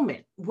that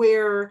moment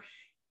where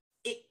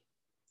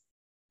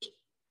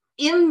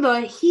in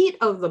the heat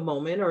of the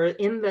moment, or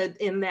in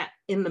the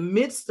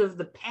midst of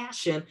the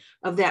passion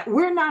of that,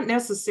 we're not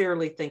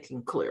necessarily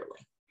thinking clearly.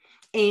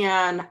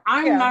 And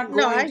I'm not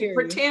going to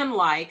pretend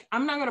like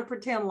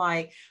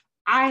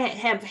I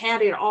have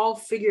had it all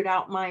figured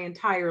out my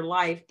entire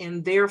life,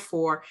 and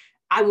therefore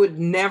I would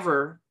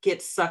never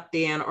get sucked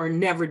in or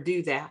never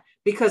do that,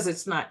 because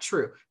it's not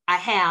true.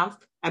 I've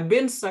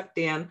been sucked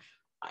in,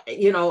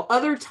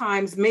 other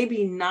times,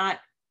 maybe not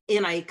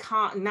in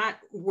not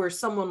where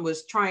someone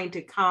was trying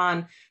to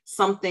con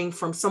something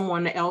from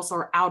someone else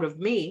or out of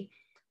me,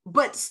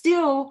 but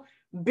still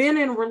been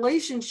in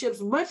relationships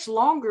much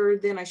longer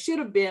than I should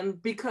have been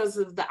because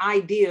of the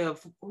idea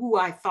of who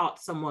I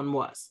thought someone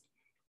was.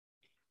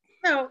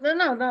 No,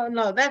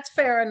 that's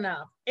fair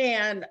enough.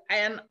 And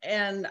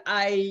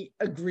I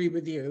agree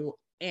with you.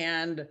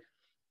 And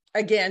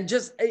again,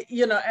 just,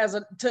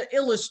 to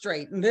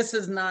illustrate, and this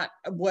is not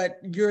what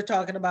you're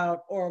talking about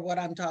or what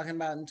I'm talking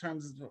about in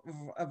terms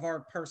of our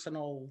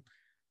personal,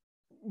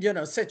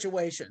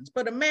 situations.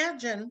 But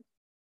imagine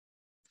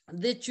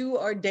that you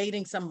are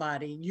dating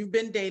somebody, you've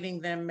been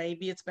dating them,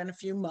 maybe it's been a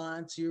few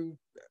months, you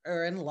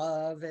are in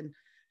love, and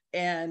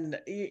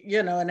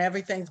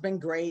everything's been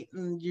great,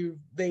 and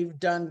they've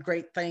done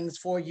great things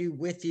for you,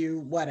 with you,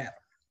 whatever.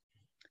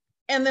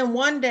 And then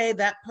one day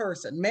that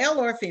person, male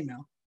or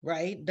female,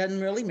 right?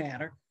 Doesn't really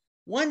matter.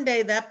 One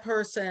day that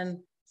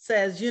person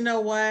says, you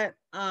know what?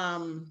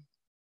 My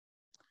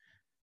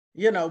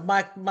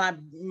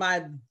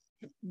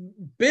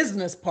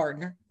business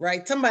partner,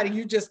 right? Somebody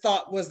you just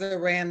thought was a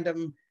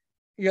random,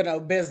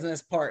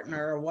 business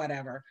partner or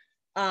whatever,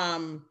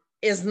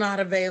 is not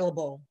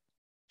available.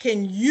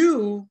 Can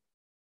you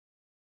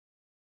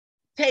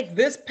take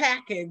this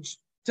package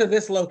to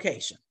this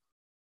location?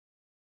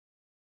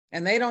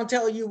 And they don't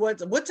tell you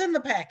what's in the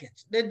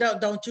package. Then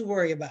don't you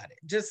worry about it.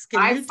 Just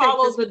I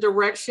follow the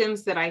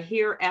directions that I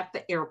hear at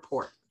the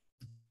airport.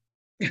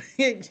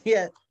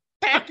 Yeah,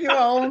 pack your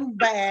own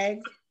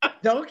bags.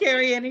 Don't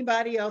carry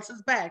anybody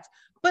else's bags.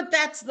 But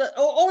that's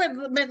or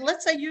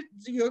let's say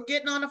you're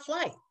getting on a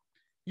flight.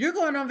 You're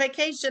going on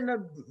vacation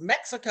to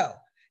Mexico,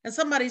 and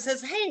somebody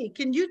says, "Hey,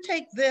 can you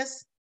take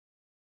this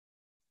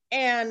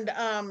and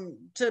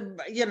to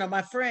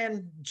my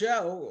friend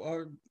Joe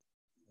or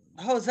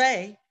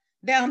Jose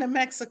down in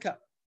Mexico?"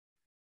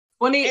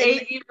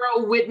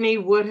 28-year-old Whitney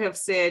would have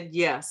said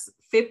yes.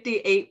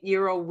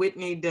 58-year-old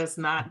Whitney does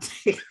not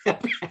take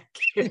that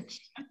package.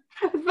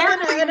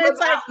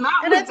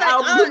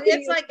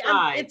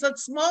 It's a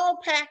small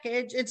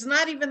package. It's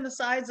not even the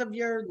size of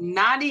your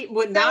not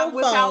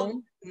without.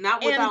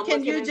 And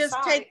can you just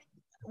take?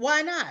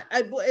 Why not?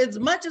 As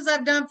much as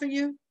I've done for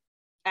you.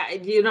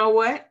 You know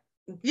what?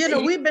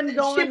 We've been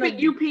going. Ship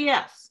it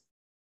UPS.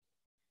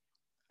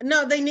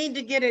 No, they need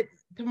to get it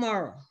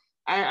tomorrow.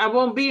 I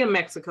won't be in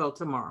Mexico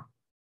tomorrow.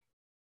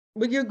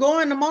 But you're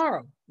going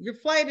tomorrow. Your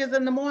flight is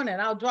in the morning.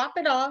 I'll drop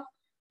it off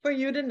for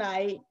you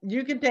tonight.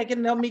 You can take it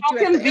and they'll meet you at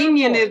the airport. How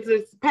convenient is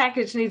this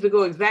package needs to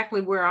go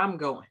exactly where I'm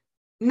going?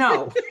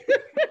 No.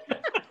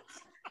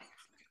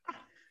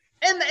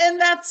 and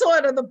that's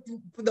sort of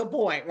the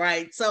point,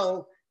 right?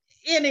 So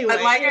anyway.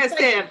 But like I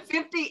said,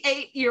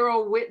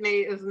 58-year-old Whitney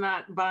is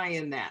not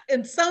buying that.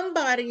 And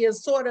somebody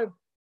is sort of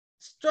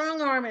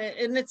strong arming,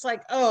 and it's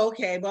like, oh,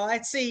 okay, well, I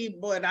see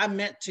what I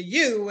meant to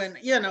you, and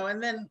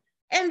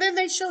and then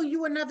they show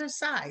you another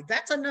side.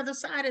 That's another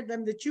side of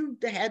them that you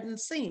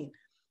hadn't seen.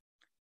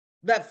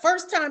 That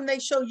first time they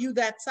show you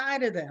that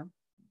side of them,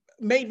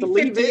 maybe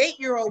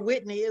 58-year-old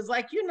Whitney is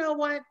like, you know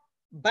what?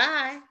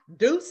 Bye,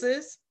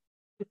 deuces,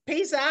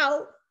 peace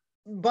out.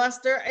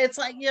 Buster. It's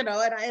like,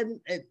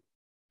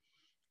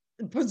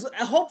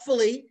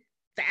 hopefully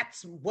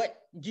that's what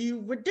you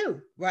would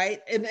do,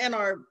 right? And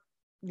our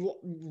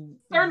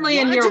certainly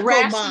in your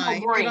rational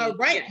mind, brain, in our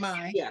right yes,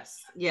 mind,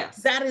 yes,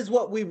 that is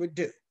what we would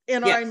do.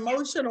 In our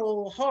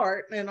emotional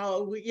heart, and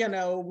all,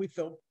 we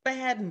feel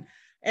bad,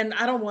 and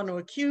I don't want to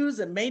accuse,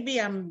 and maybe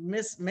I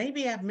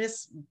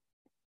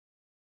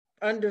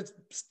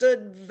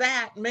misunderstood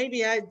that.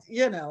 Maybe I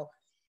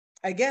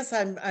guess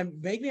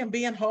maybe I'm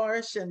being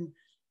harsh. And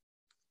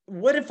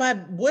what if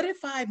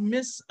I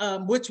miss,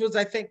 which was,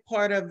 I think,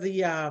 part of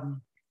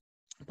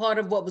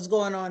what was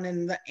going on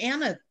in the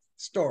Anna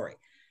story.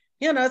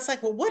 It's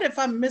like, well, what if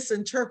I'm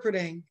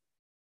misinterpreting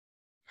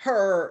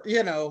her,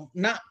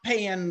 not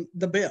paying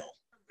the bill?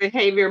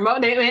 Behavior,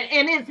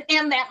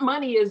 and that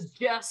money is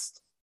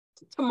just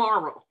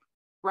tomorrow,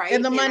 right?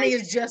 And the money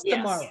is just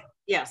tomorrow.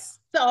 Yes.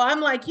 So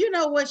I'm like, you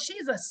know what?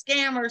 She's a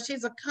scammer.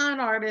 She's a con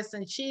artist,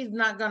 and she's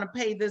not going to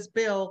pay this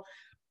bill.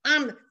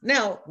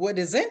 Now, what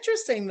is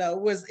interesting though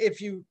was,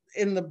 if you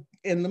in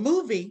the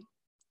movie,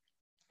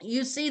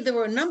 you see there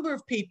were a number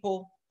of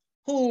people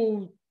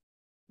who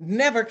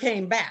never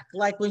came back.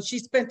 Like when she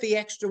spent the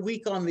extra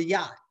week on the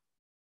yacht,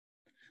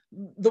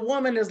 the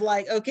woman is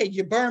like, okay,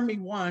 you burned me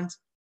once,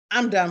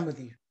 I'm done with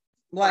you.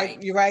 Like,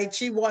 right. You're right.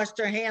 She washed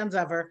her hands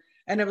of her,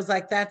 and it was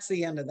like, that's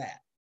the end of that.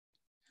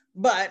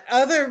 But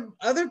other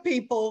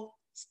people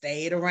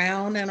stayed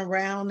around and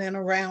around and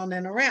around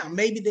and around.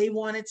 Maybe they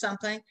wanted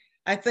something.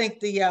 I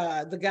think the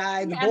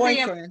guy, the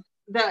boyfriend,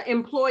 the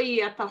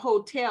employee at the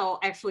hotel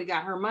actually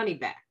got her money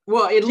back.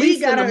 Well, at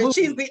least in the movie.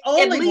 She's the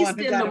only one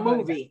who got in the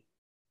movie.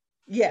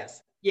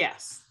 Yes.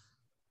 Yes.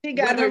 She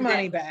got her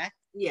money back.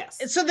 Yes.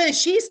 And so then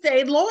she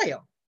stayed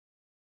loyal.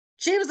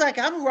 She was like,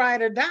 I'm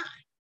ride or die.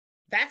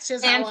 That's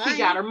just how she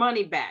got her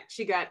money back.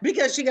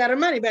 Because she got her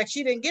money back.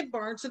 She didn't get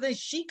burned. So then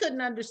she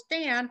couldn't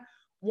understand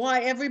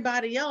why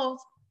everybody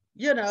else,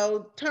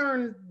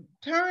 turned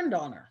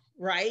on her.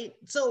 Right.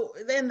 So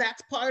then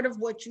that's part of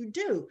what you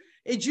do,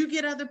 is you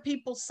get other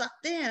people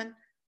sucked in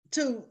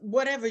to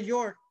whatever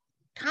your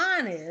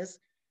con is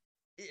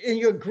and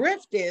your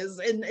grift is.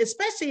 And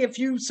especially if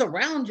you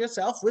surround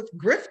yourself with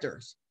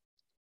grifters.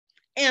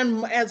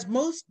 And as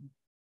most,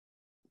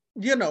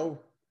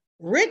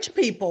 rich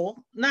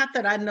people, not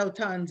that I know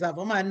tons of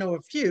them, I know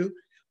a few,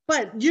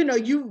 but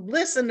you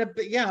listen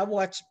to, I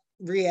watch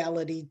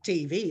reality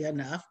TV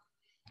enough,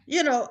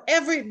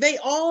 they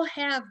all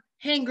have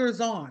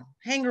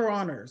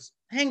hanger-oners,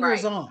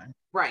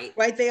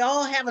 right. They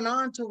all have an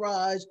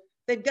entourage.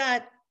 They've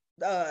got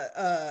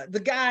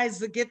the guys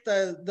that get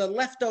the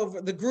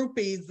leftover, the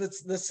groupies,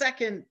 the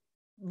second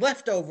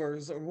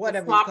leftovers, or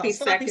whatever,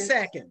 sloppy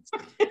seconds.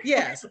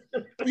 Yes.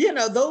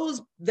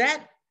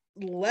 That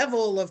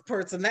level of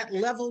person, that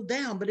level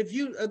down. But if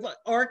you,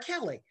 R.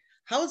 Kelly,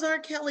 how is R.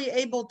 Kelly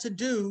able to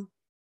do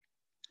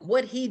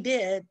what he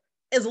did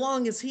as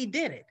long as he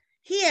did it?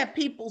 He had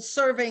people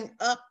serving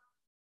up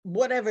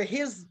whatever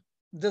his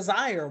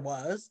desire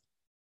was,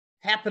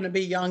 happened to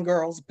be young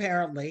girls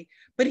apparently,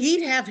 but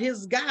he'd have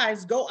his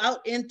guys go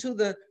out into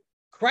the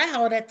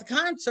crowd at the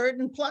concert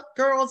and pluck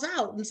girls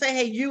out and say,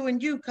 hey, you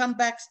and you come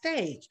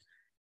backstage,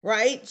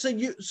 right? So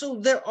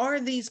there are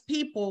these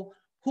people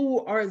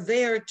who are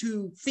there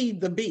to feed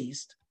the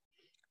beast.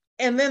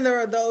 And then there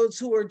are those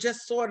who are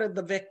just sort of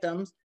the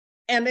victims.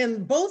 And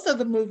in both of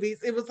the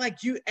movies, it was like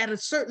at a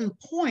certain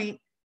point,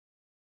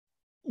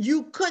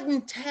 you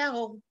couldn't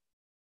tell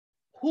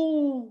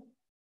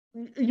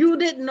you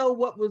didn't know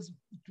what was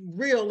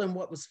real and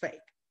what was fake.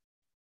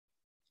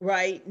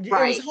 Right? It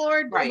was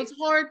hard. Right. It was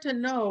hard to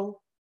know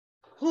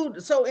who.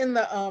 So in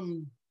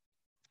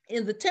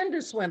the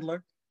Tinder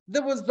Swindler,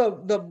 there was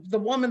the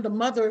woman, the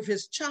mother of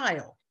his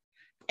child.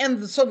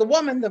 And so the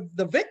woman,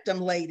 the victim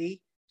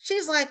lady,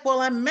 she's like, well,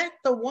 I met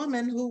the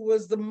woman who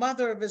was the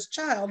mother of his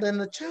child and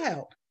the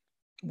child.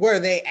 Were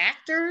they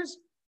actors,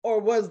 or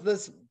was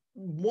this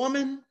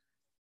woman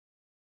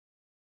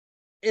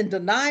in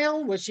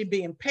denial? Was she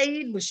being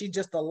paid? Was she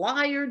just a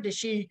liar? Did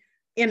she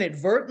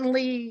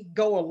inadvertently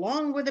go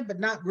along with it, but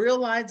not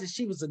realize that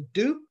she was a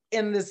dupe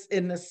in this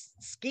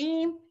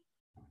scheme?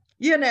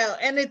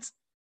 And it's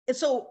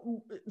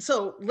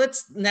so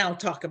let's now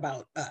talk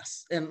about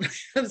us and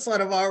sort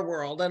of our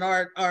world and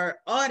our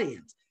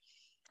audience.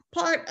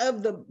 Part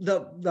of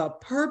the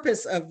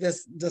purpose of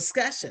this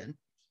discussion,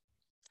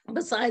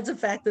 besides the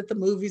fact that the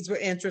movies were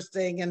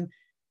interesting and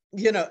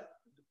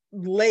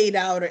laid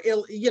out, or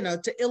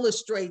to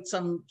illustrate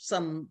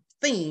some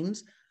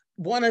themes,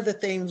 one of the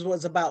themes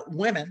was about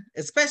women,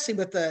 especially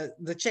with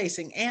the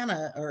Chasing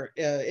Anna or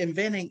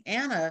Inventing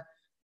Anna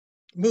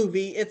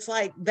movie. It's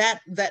like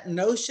that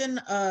notion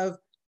of,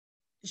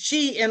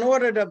 in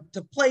order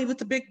to play with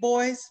the big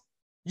boys,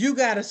 you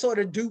got to sort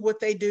of do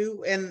what they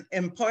do,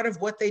 and part of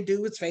what they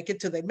do is fake it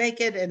till they make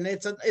it, and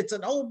it's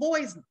an old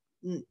boys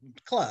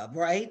club,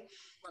 right?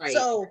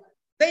 So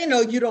they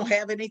know you don't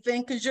have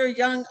anything because you're a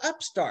young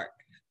upstart,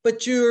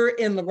 but you're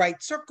in the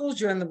right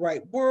circles, you're in the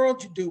right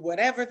world, you do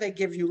whatever, they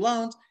give you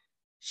loans.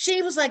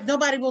 She was like,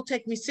 nobody will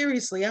take me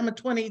seriously. I'm a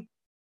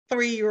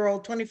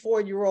 23-year-old,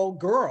 24-year-old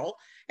girl,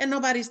 and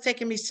nobody's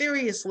taking me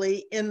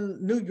seriously in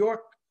New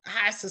York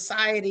high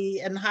society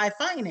and high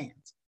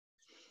finance.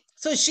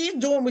 So she's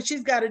doing what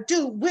she's got to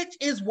do, which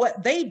is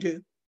what they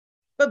do.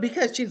 But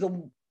because she's a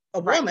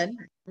woman,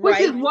 which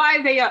is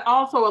why they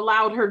also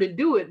allowed her to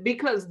do it,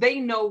 because they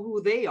know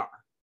who they are,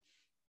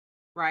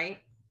 right?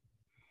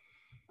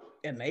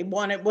 And they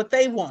wanted what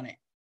they wanted,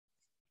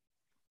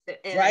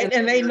 right?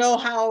 And they know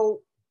how,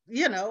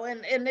 you know,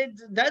 and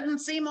it doesn't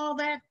seem all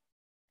that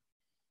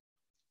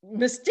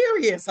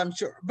mysterious, I'm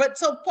sure. But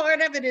so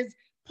part of it is,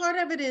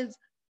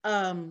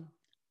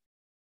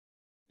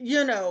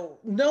 you know,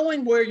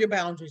 knowing where your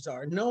boundaries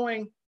are,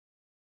 knowing,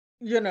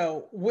 you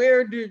know,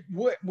 what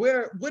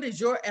is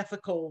your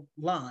ethical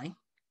line,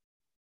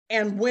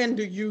 and when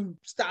do you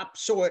stop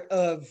short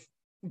of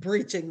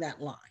breaching that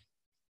line?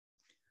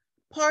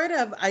 Part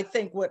of, I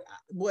think, what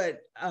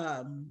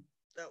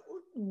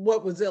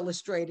was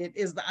illustrated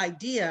is the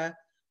idea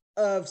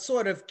of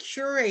sort of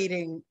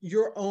curating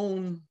your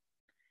own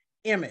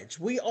image.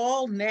 We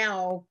all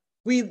now,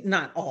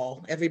 not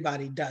all,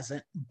 everybody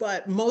doesn't,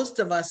 but most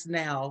of us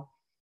now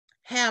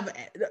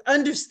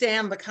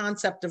understand the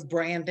concept of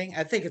branding.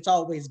 I think it's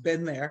always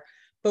been there,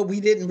 but we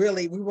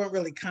weren't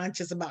really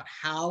conscious about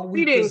how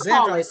we didn't present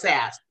call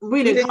ourselves. It that.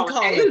 We didn't call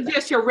it that. It was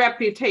just your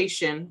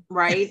reputation,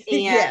 right?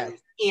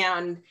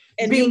 And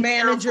and you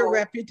manage your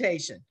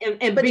reputation.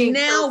 And but now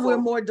careful. We're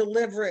more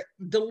deliberate.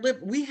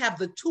 We have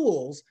the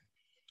tools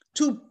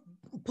to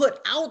put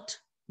out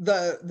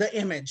the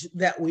image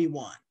that we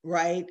want,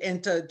 right?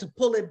 And to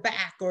pull it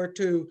back, or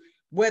to,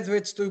 whether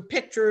it's through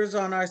pictures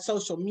on our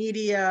social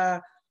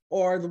media,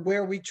 or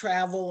where we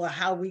travel, or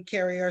how we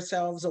carry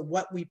ourselves, or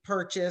what we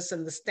purchase,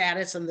 and the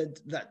status and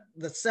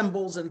the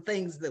symbols and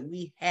things that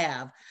we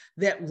have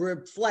that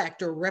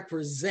reflect or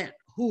represent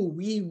who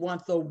we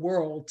want the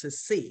world to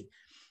see.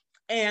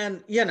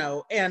 And, you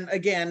know, and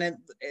again,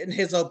 in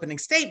his opening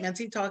statements,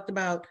 he talked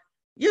about,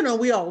 you know,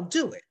 we all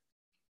do it.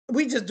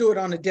 We just do it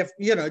on a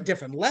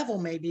different level,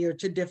 maybe, or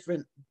to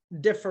different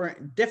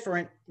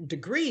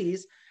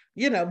degrees,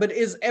 you know. But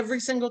is every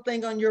single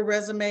thing on your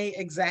resume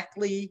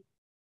exactly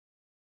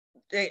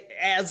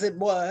as it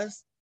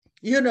was?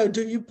 You know,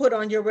 do you put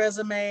on your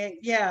resume,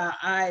 yeah,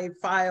 I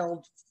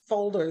filed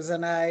folders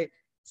and I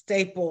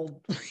stapled,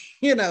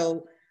 you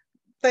know,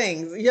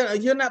 things? You know,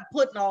 you're not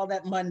putting all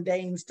that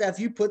mundane stuff.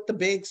 You put the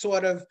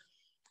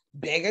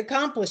big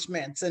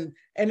accomplishments. And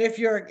if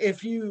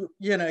you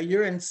know,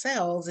 you're in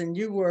sales and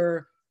you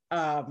were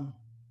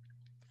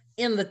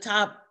in the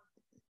top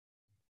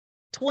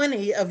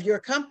 20 of your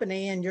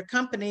company, and your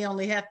company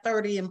only had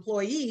 30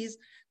 employees,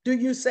 do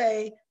you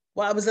say,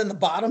 well, I was in the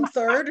bottom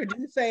third, or do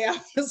you say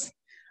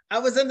I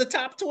was in the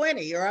top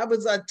 20, or I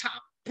was a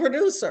top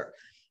producer?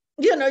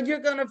 You know, you're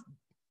going to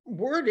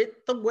word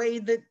it the way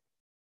that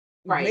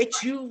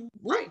makes you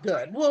look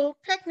good. Well,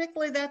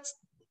 technically that's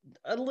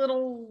a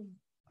little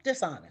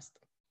dishonest,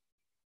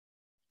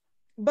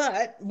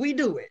 but we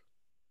do it.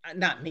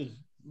 Not me,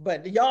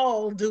 but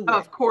y'all do it.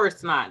 Of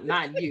course not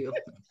you.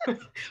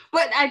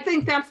 But I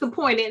think that's the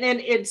point.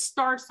 And it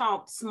starts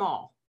out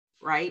small,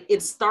 right?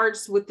 It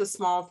starts with the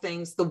small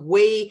things, the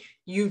way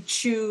you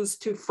choose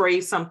to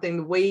phrase something,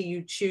 the way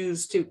you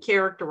choose to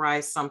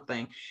characterize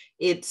something.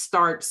 It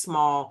starts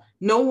small.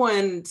 No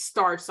one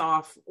starts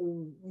off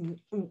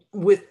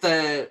with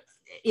the,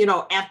 you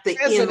know, at the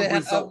end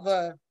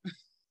result.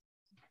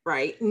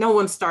 Right? No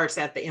one starts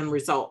at the end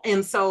result.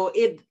 And so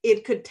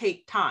it could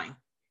take time.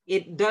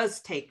 It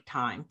does take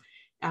time.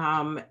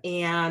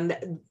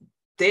 And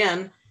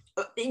then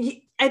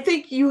I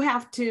think you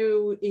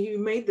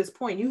made this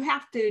point, you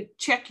have to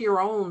check your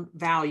own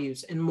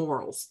values and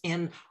morals.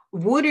 And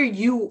what are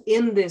you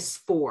in this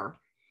for?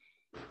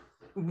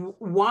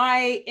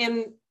 Why?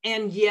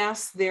 And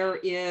yes, there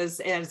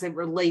is, as it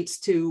relates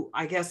to,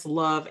 I guess,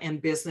 love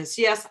and business.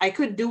 Yes, I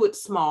could do it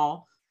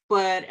small,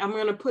 but I'm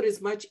going to put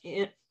as much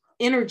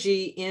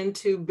energy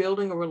into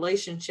building a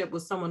relationship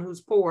with someone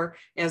who's poor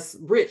as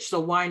rich. So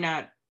why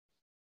not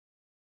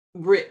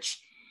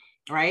rich,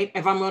 right?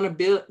 If I'm going to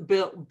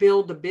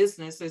build a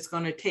business, it's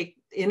going to take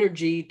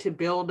energy to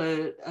build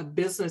a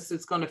business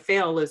that's going to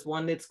fail as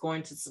one that's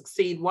going to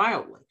succeed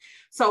wildly.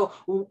 So,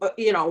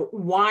 you know,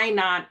 why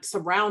not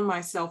surround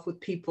myself with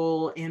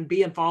people and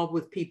be involved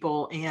with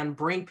people and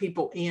bring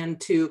people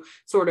into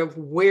sort of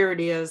where it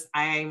is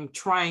I'm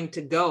trying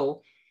to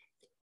go?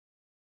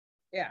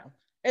 Yeah.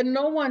 And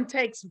no one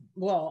takes,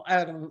 well,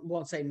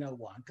 won't say no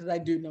one, because I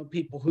do know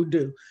people who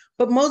do,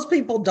 but most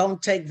people don't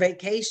take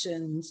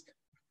vacations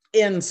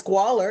in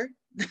squalor.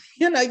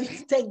 You know, you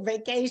can take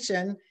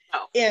vacation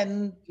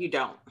in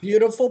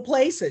beautiful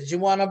places. You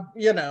want to,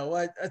 you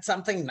know,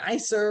 something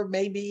nicer,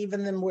 maybe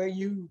even than where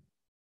you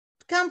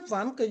come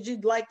from, because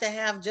you'd like to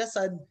have just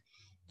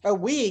a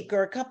week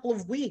or a couple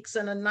of weeks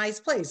in a nice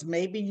place.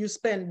 Maybe you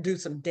do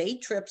some day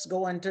trips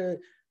going to,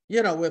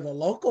 you know, where the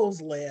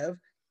locals live.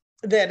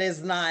 that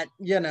is not,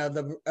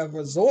 a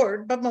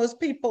resort, but most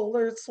people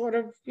are sort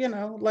of,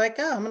 like,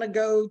 oh, I'm going to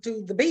go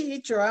to the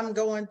beach or I'm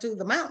going to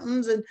the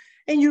mountains, and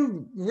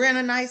you rent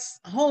a nice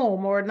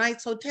home or a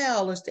nice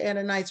hotel or stay at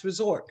a nice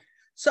resort.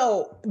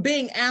 So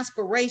being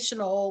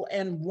aspirational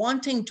and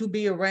wanting to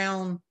be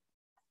around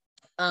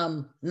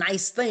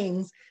nice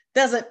things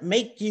doesn't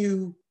make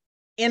you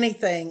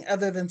anything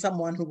other than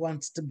someone who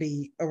wants to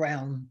be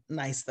around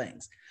nice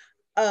things.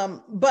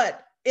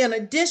 But in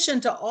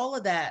addition to all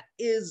of that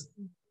is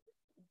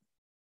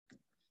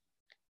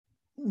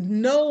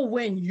know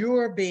when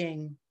you're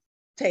being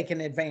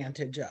taken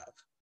advantage of,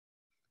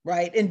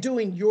 right? And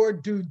doing your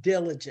due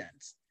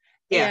diligence.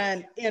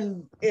 Yeah.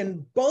 And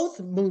in both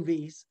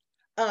movies,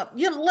 I'm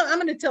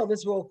going to tell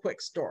this real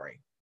quick story.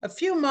 A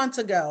few months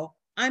ago,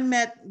 I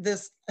met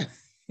this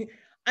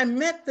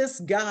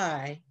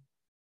guy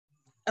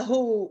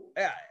who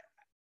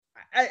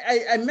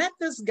I met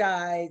this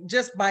guy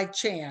just by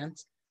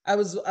chance. I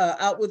was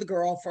out with a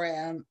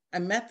girlfriend. I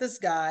met this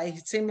guy. He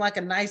seemed like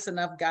a nice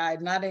enough guy,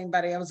 not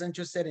anybody I was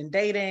interested in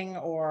dating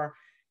or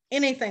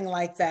anything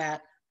like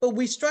that. But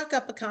we struck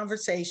up a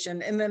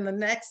conversation, and then the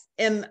next,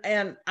 and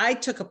I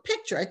took a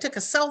picture. I took a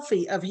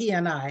selfie of he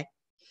and I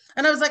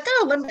was like,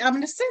 oh, I'm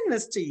going to send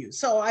this to you.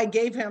 So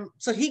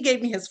he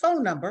gave me his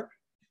phone number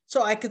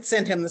so I could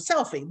send him the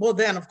selfie. Well,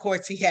 then of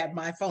course he had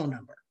my phone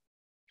number.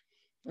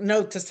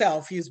 Note to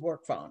self, use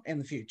work phone in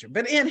the future.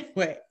 But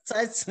anyway, so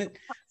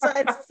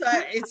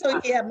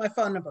he had my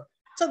phone number.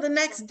 So the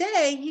next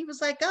day he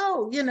was like,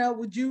 oh,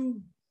 would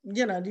you,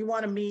 do you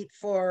want to meet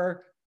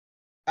for,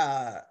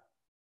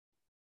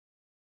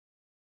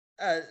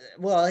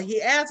 well, he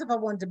asked if I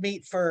wanted to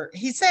meet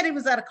he said he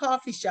was at a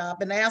coffee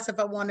shop and asked if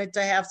I wanted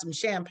to have some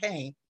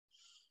champagne.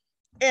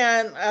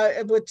 And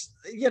which,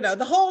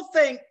 the whole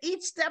thing,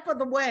 each step of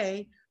the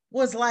way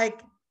was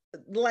like,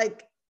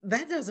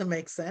 that doesn't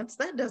make sense.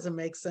 That doesn't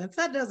make sense.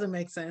 That doesn't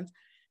make sense.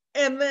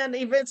 And then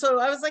so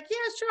I was like, yeah,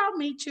 sure, I'll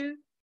meet you.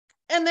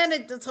 And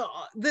then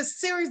this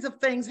series of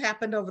things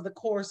happened over the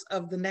course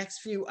of the next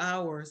few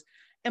hours.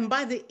 And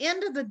by the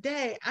end of the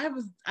day,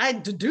 I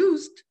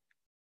deduced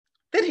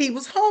that he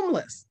was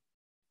homeless.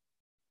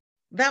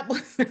 That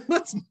was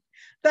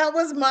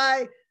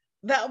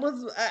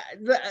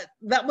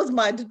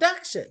my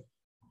deduction.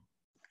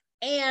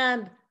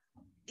 And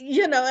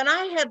and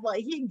I had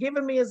he'd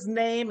given me his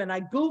name, and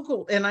I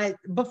Googled,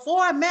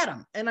 before I met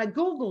him, and I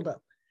Googled him,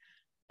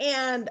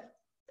 and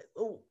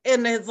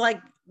it's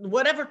like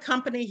whatever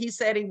company he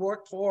said he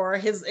worked for,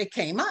 it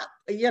came up,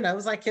 it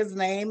was like his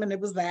name, and it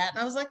was that, and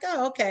I was like,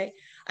 oh, okay.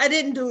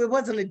 It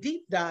wasn't a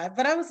deep dive,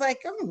 but I was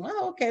like, oh,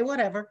 well, okay,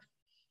 whatever.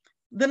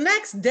 The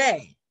next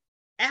day,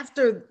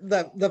 after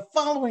the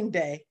following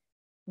day,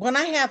 when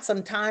I had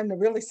some time to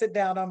really sit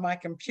down on my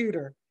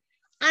computer,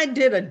 I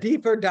did a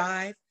deeper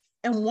dive.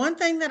 And one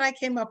thing that I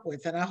came up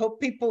with, and I hope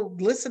people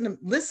listen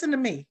to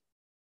me,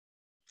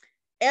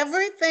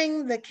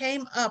 everything that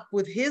came up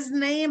with his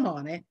name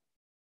on it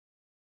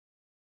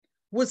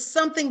was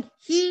something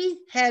he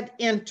had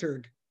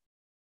entered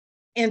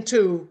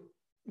into.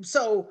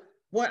 So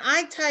when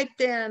I typed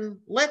in,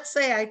 let's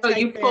say I typed in. So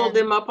you pulled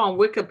him up on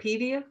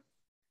Wikipedia?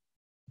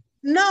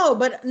 No,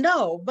 but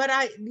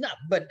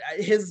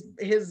his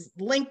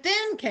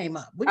LinkedIn came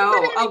up.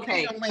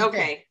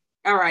 Okay.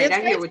 All right, I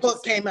hear what you're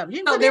saying. Came up.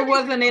 So there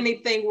wasn't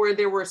anything where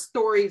there were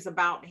stories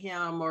about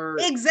him or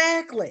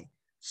exactly.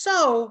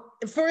 So,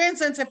 for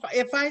instance,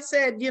 if I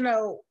said,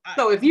 so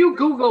if you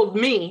Googled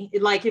me,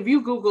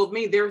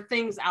 there are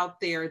things out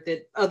there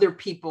that other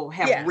people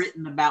have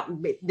written about.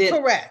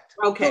 Correct.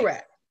 Okay.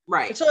 Correct.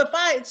 Right. So if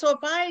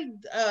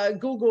I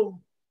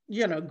Google,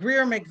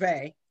 Greer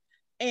McVey,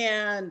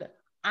 and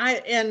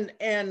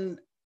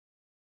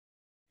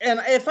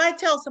if I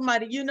tell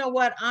somebody, you know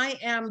what, I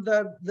am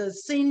the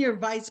senior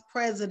vice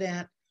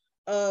president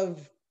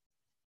of,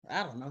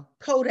 I don't know,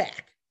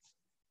 Kodak.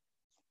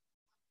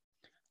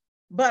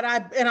 But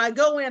I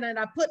go in and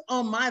I put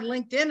on my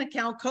LinkedIn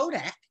account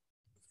Kodak,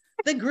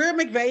 then Greer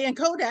McVey and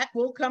Kodak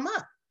will come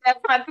up. That's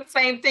not the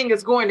same thing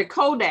as going to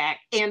Kodak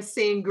and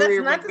seeing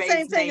Greer McVey's name there. That's not the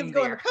same thing as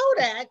going to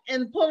Kodak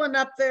and pulling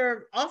up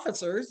their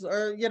officers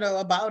or,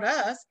 about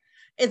us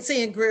and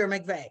seeing Greer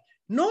McVey.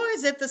 Nor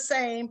is it the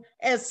same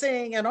as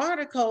seeing an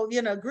article,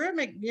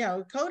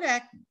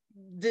 Kodak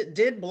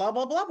did blah,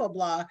 blah, blah, blah,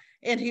 blah.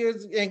 And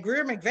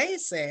Greer McVey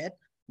said,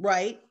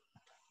 right?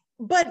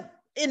 But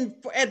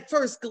at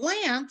first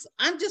glance,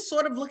 I'm just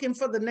sort of looking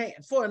for the name,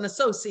 for an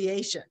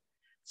association.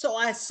 So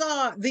I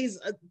saw these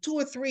 2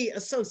 or 3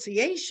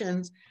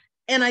 associations,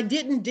 and I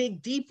didn't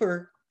dig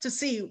deeper to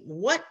see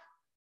what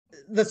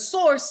the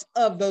source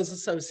of those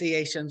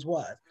associations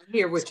was.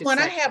 When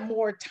I had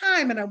more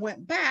time and I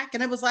went back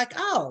and I was like,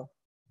 oh,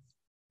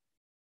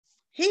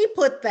 he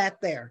put that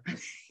there.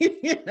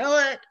 You know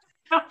what?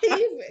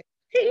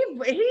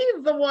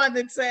 He's the one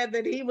that said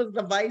that he was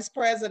the vice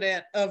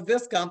president of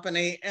this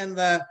company and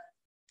the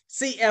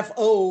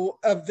CFO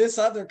of this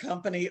other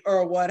company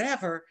or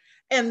whatever.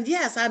 And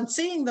yes, I'm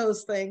seeing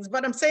those things,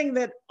 but I'm saying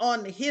that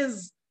on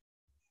his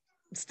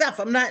stuff.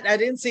 I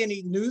didn't see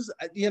any news,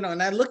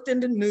 and I looked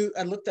under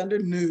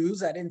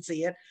news. I didn't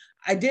see it.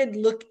 I did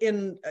look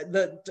in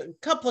the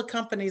couple of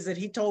companies that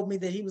he told me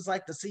that he was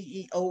like the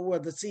CEO or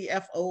the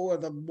CFO or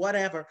the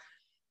whatever.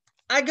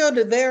 I go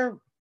to their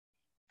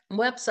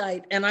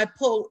website and I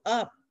pull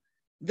up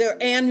their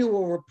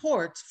annual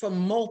reports from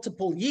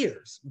multiple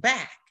years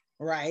back,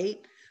 right?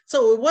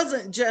 So it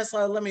wasn't just,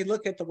 let me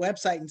look at the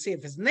website and see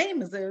if his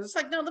name is there. It's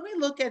like, no, let me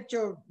look at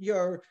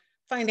your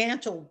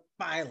financial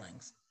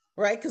filings,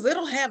 right? Because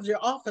it'll have your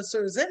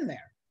officers in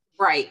there.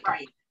 Right.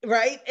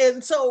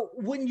 And so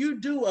when you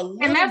do a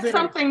little and that's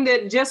something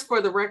that, just for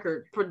the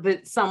record,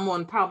 that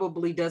someone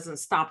probably doesn't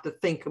stop to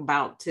think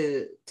about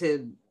to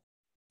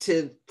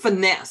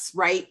finesse,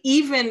 right?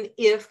 Even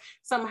if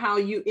somehow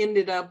you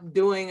ended up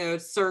doing a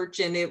search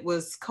and it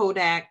was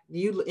Kodak,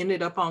 you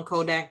ended up on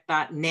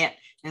Kodak.net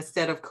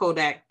instead of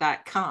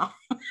Kodak.com,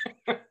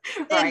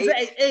 right?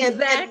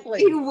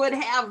 Exactly. And you would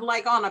have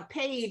like on a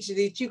page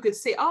that you could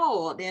say,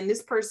 oh, and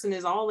this person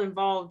is all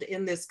involved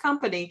in this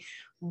company,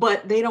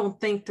 but they don't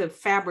think to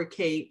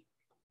fabricate,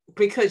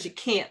 because you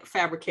can't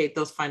fabricate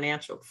those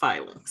financial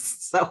filings.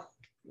 So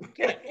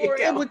or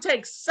it would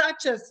take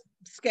such a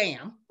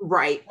scam.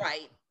 Right.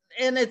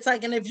 And it's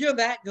like, and if you're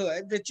that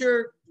good that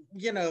you're,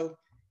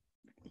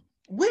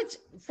 which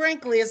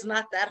frankly is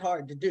not that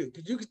hard to do,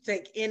 because you could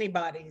take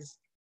anybody's,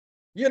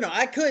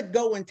 I could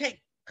go and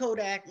take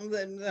Kodak,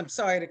 I'm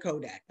sorry to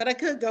Kodak, but I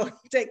could go and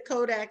take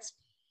Kodak's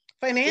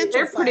financial.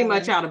 They're pretty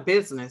much out of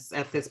business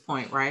at this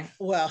point, right?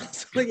 Well,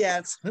 so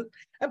yes,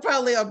 I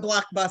probably a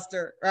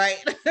Blockbuster,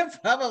 right? I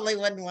probably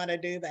wouldn't want to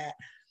do that.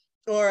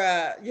 Or,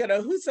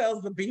 who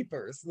sells the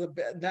beepers?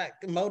 Not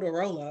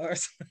Motorola or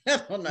something. I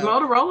don't know.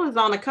 Motorola's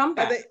on a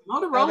comeback.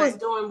 Motorola's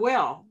doing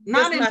well.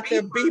 Not in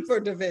their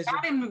beeper division.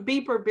 Not in the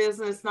beeper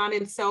business, not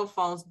in cell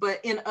phones, but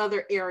in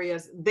other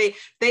areas.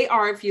 They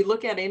are, if you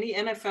look at any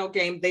NFL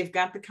game, they've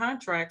got the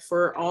contract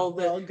for all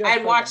the,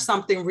 I watched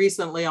something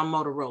recently on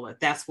Motorola.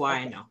 That's why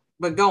I know.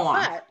 But go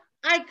on. But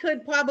I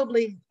could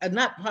probably,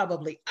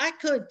 I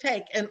could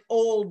take an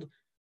old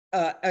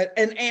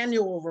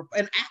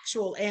an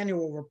actual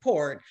annual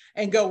report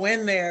and go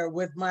in there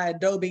with my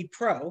Adobe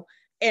Pro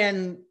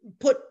and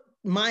put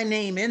my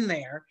name in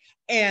there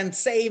and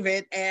save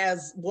it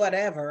as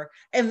whatever,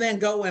 and then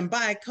go and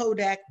buy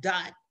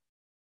Kodak.net.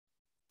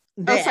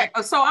 Okay,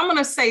 so I'm going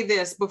to say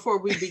this before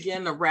we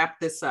begin to wrap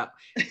this up.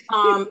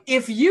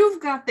 If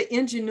you've got the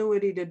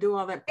ingenuity to do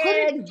all that,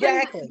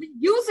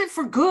 use it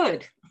for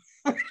good.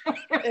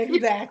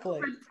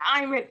 Exactly.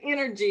 Time and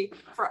energy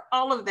for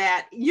all of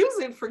that. Use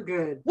it for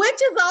good. Which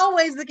is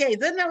always the case.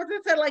 Isn't that what they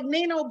said? Like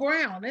Nino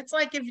Brown. It's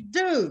like, if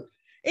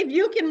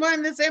you can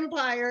run this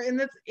empire in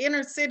this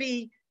inner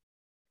city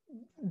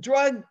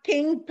drug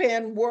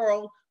kingpin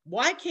world,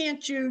 why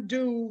can't you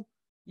do,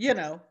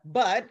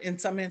 but in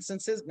some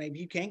instances, maybe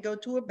you can't go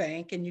to a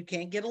bank and you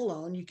can't get a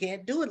loan. You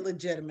can't do it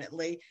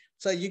legitimately.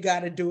 So you got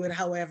to do it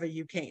however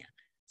you can.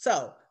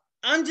 So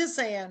I'm just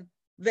saying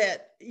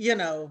that,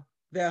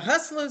 there are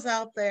hustlers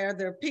out there.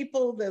 There are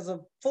people, there's a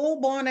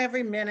full-born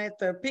every minute.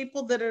 There are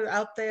people that are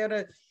out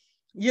there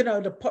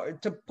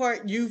to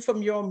part you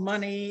from your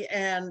money.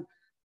 And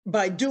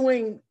by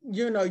doing,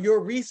 your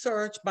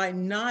research, by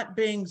not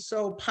being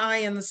so pie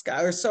in the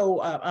sky, or so,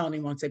 I don't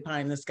even want to say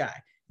pie in the sky,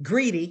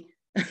 greedy,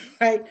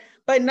 right?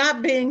 By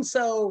not being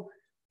so,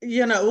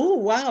 oh,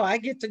 wow, I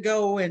get to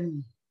go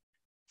and,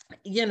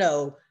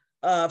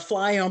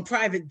 fly on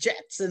private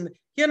jets. And,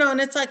 and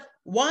it's like,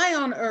 why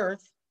on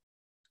earth?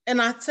 And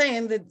not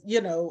saying that,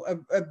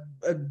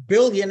 a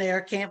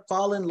billionaire can't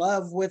fall in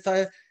love with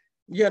a,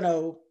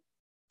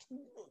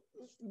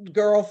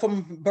 girl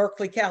from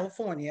Berkeley,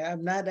 California.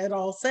 I'm not at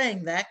all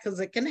saying that, because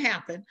it can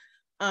happen.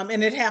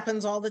 And it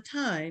happens all the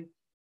time.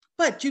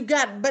 But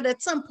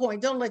at some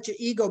point, don't let your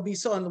ego be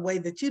so in the way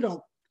that you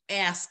don't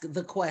ask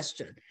the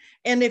question.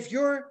 And if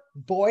your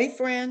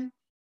boyfriend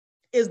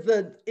is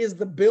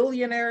the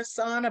billionaire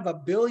son of a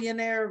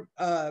billionaire,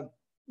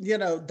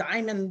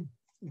 diamond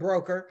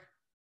broker,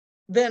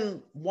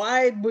 then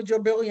why would your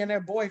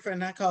billionaire boyfriend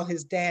not call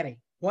his daddy?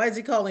 Why is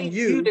he calling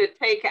you to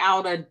take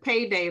out a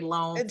payday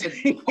loan for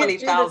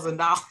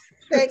 $20,000?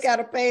 Take out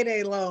a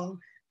payday loan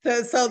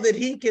so that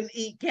he can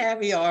eat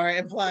caviar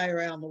and fly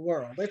around the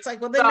world. It's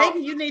like, well, then maybe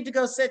you need to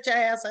go sit your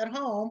ass at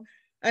home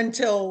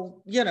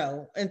until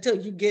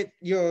you get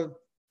your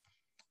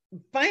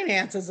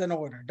finances in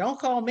order. Don't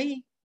call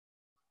me.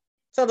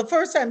 So the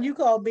first time you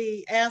called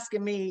me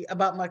asking me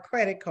about my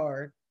credit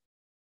card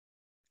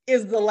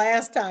is the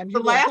last time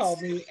you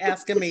called me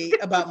asking me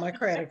about my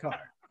credit card.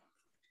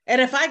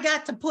 And if I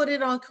got to put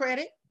it on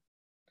credit,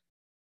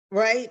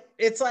 right?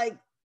 It's like,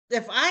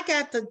 at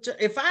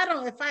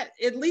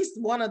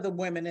least one of the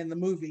women in the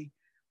movie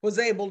was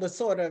able to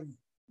sort of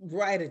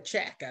write a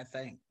check, I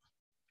think.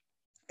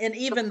 And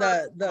even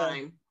the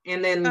time.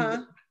 And then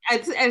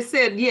I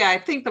said, I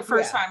think the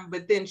first time,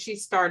 but then she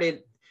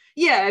started,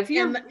 if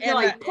you're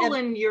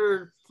pulling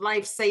your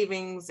life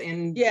savings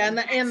and in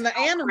the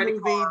Anna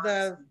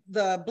movie,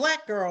 the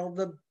black girl,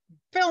 the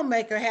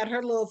filmmaker, had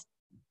her little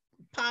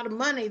pot of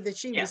money that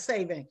she was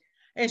saving,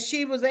 and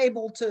she was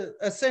able to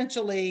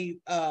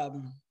essentially,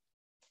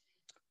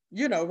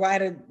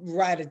 write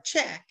a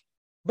check,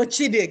 but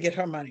she did get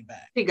her money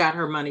back. She got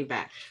her money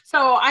back.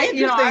 So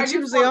she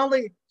was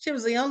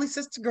the only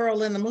sister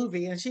girl in the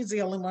movie, and she's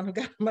the only one who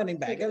got her money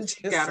back.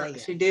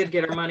 She did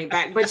get her money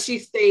back, but she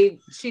stayed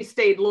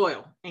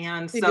loyal,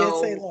 and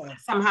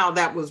somehow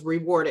that was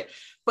rewarded.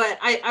 But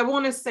I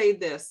want to say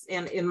this,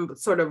 and in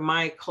sort of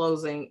my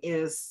closing,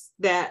 is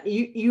that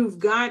you've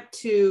got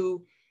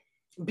to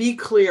be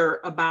clear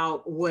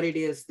about what it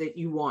is that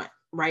you want,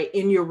 right,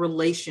 in your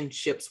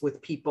relationships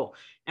with people,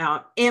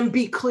 and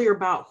be clear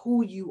about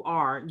who you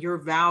are, your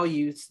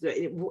values,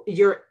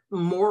 your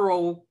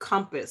moral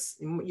compass,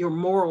 your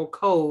moral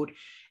code,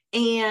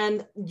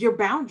 and your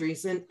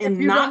boundaries. And if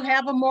you don't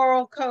have a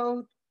moral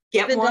code,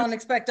 then don't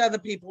expect other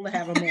people to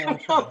have a moral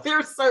code.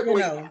 There's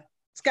certainly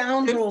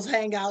scoundrels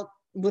hang out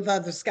with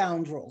other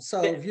scoundrels.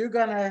 So if you're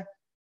gonna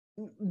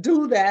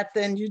do that,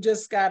 then you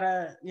just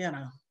gotta,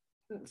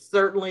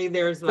 certainly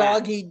there's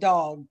dog eat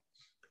dog.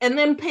 And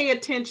then pay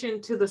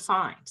attention to the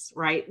signs,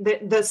 right?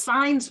 The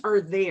signs are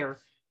there.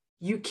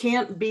 You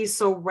can't be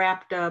so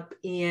wrapped up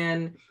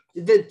in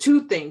the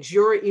two things,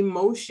 your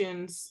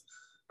emotions,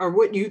 or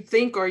what you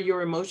think are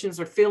your emotions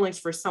or feelings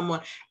for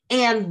someone.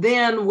 And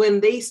then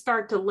when they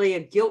start to lay a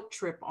guilt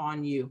trip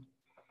on you,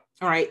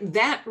 all right,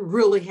 that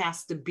really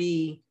has to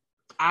be,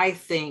 I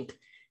think,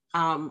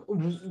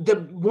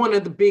 one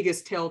of the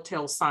biggest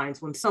telltale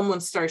signs when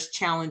someone starts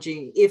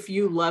challenging, if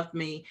you love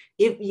me,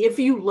 if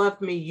you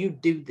love me, you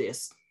do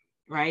this.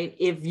 Right?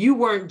 If you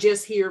weren't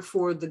just here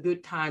for the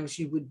good times,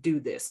 you would do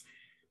this.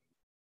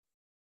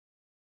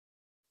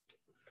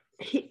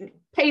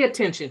 Pay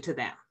attention to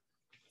that.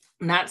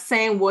 I'm not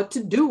saying what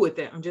to do with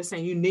it. I'm just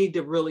saying you need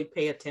to really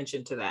pay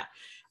attention to that.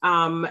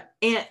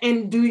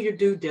 And do your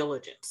due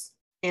diligence.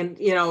 And,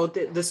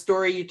 the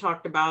story you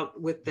talked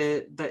about with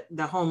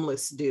the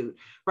homeless dude,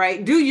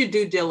 right? Do your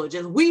due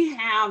diligence. We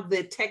have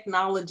the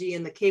technology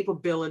and the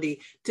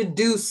capability to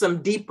do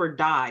some deeper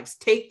dives.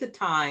 Take the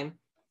time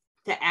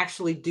to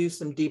actually do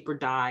some deeper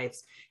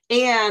dives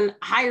and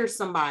hire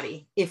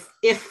somebody if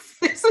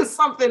this is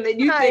something that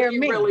you think you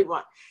really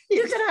want.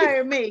 You can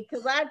hire me,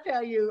 because I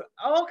tell you,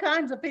 all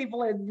kinds of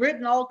people have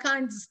written all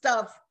kinds of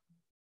stuff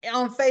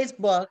on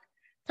Facebook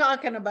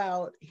talking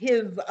about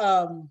his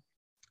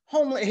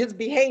his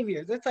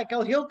behaviors. It's like,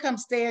 oh, he'll come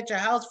stay at your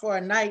house for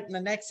a night, and the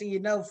next thing you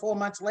know, 4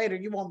 months later,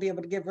 you won't be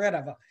able to get rid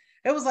of him.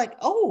 It was like,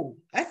 oh,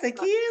 I think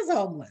he is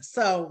homeless.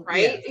 So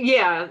right,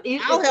 yeah,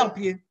 I'll help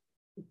you.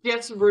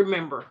 Just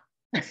remember.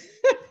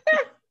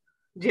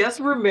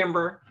 Just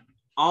remember,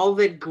 all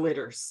that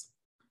glitters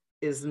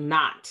is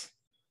not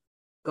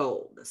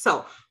gold.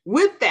 So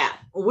with that,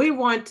 we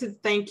want to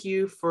thank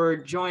you for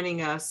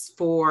joining us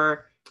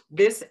for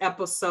this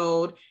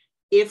episode.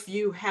 If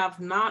you have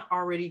not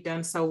already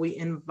done so, we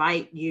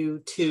invite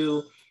you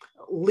to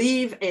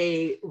leave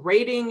a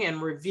rating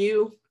and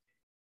review.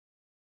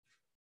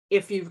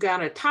 If you've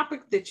got a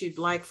topic that you'd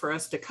like for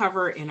us to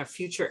cover in a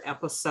future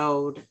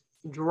episode,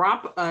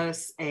 drop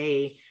us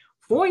a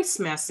voice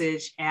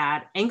message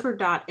at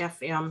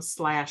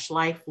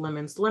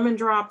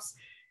anchor.fm/life-lemons-lemon-drops.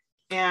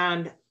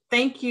 And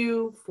thank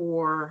you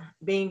for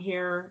being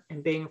here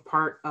and being a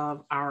part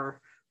of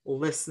our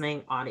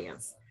listening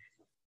audience.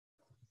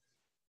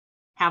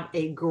 Have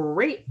a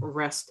great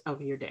rest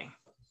of your day.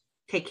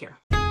 Take care.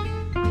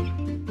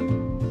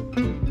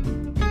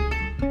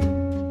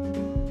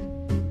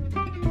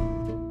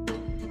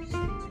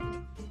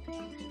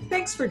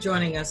 Thanks for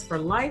joining us for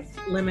Life,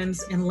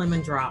 Lemons, and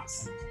Lemon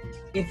Drops.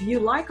 If you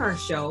like our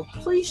show,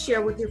 please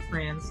share with your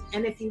friends.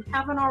 And if you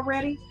haven't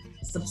already,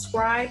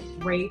 subscribe,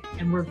 rate,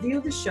 and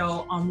review the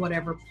show on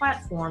whatever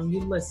platform you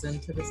listen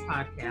to this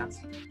podcast.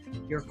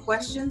 Your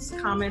questions,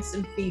 comments,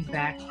 and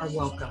feedback are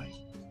welcome.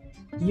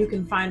 You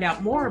can find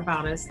out more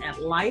about us at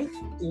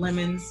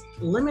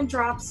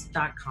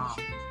lifelemonslemondrops.com.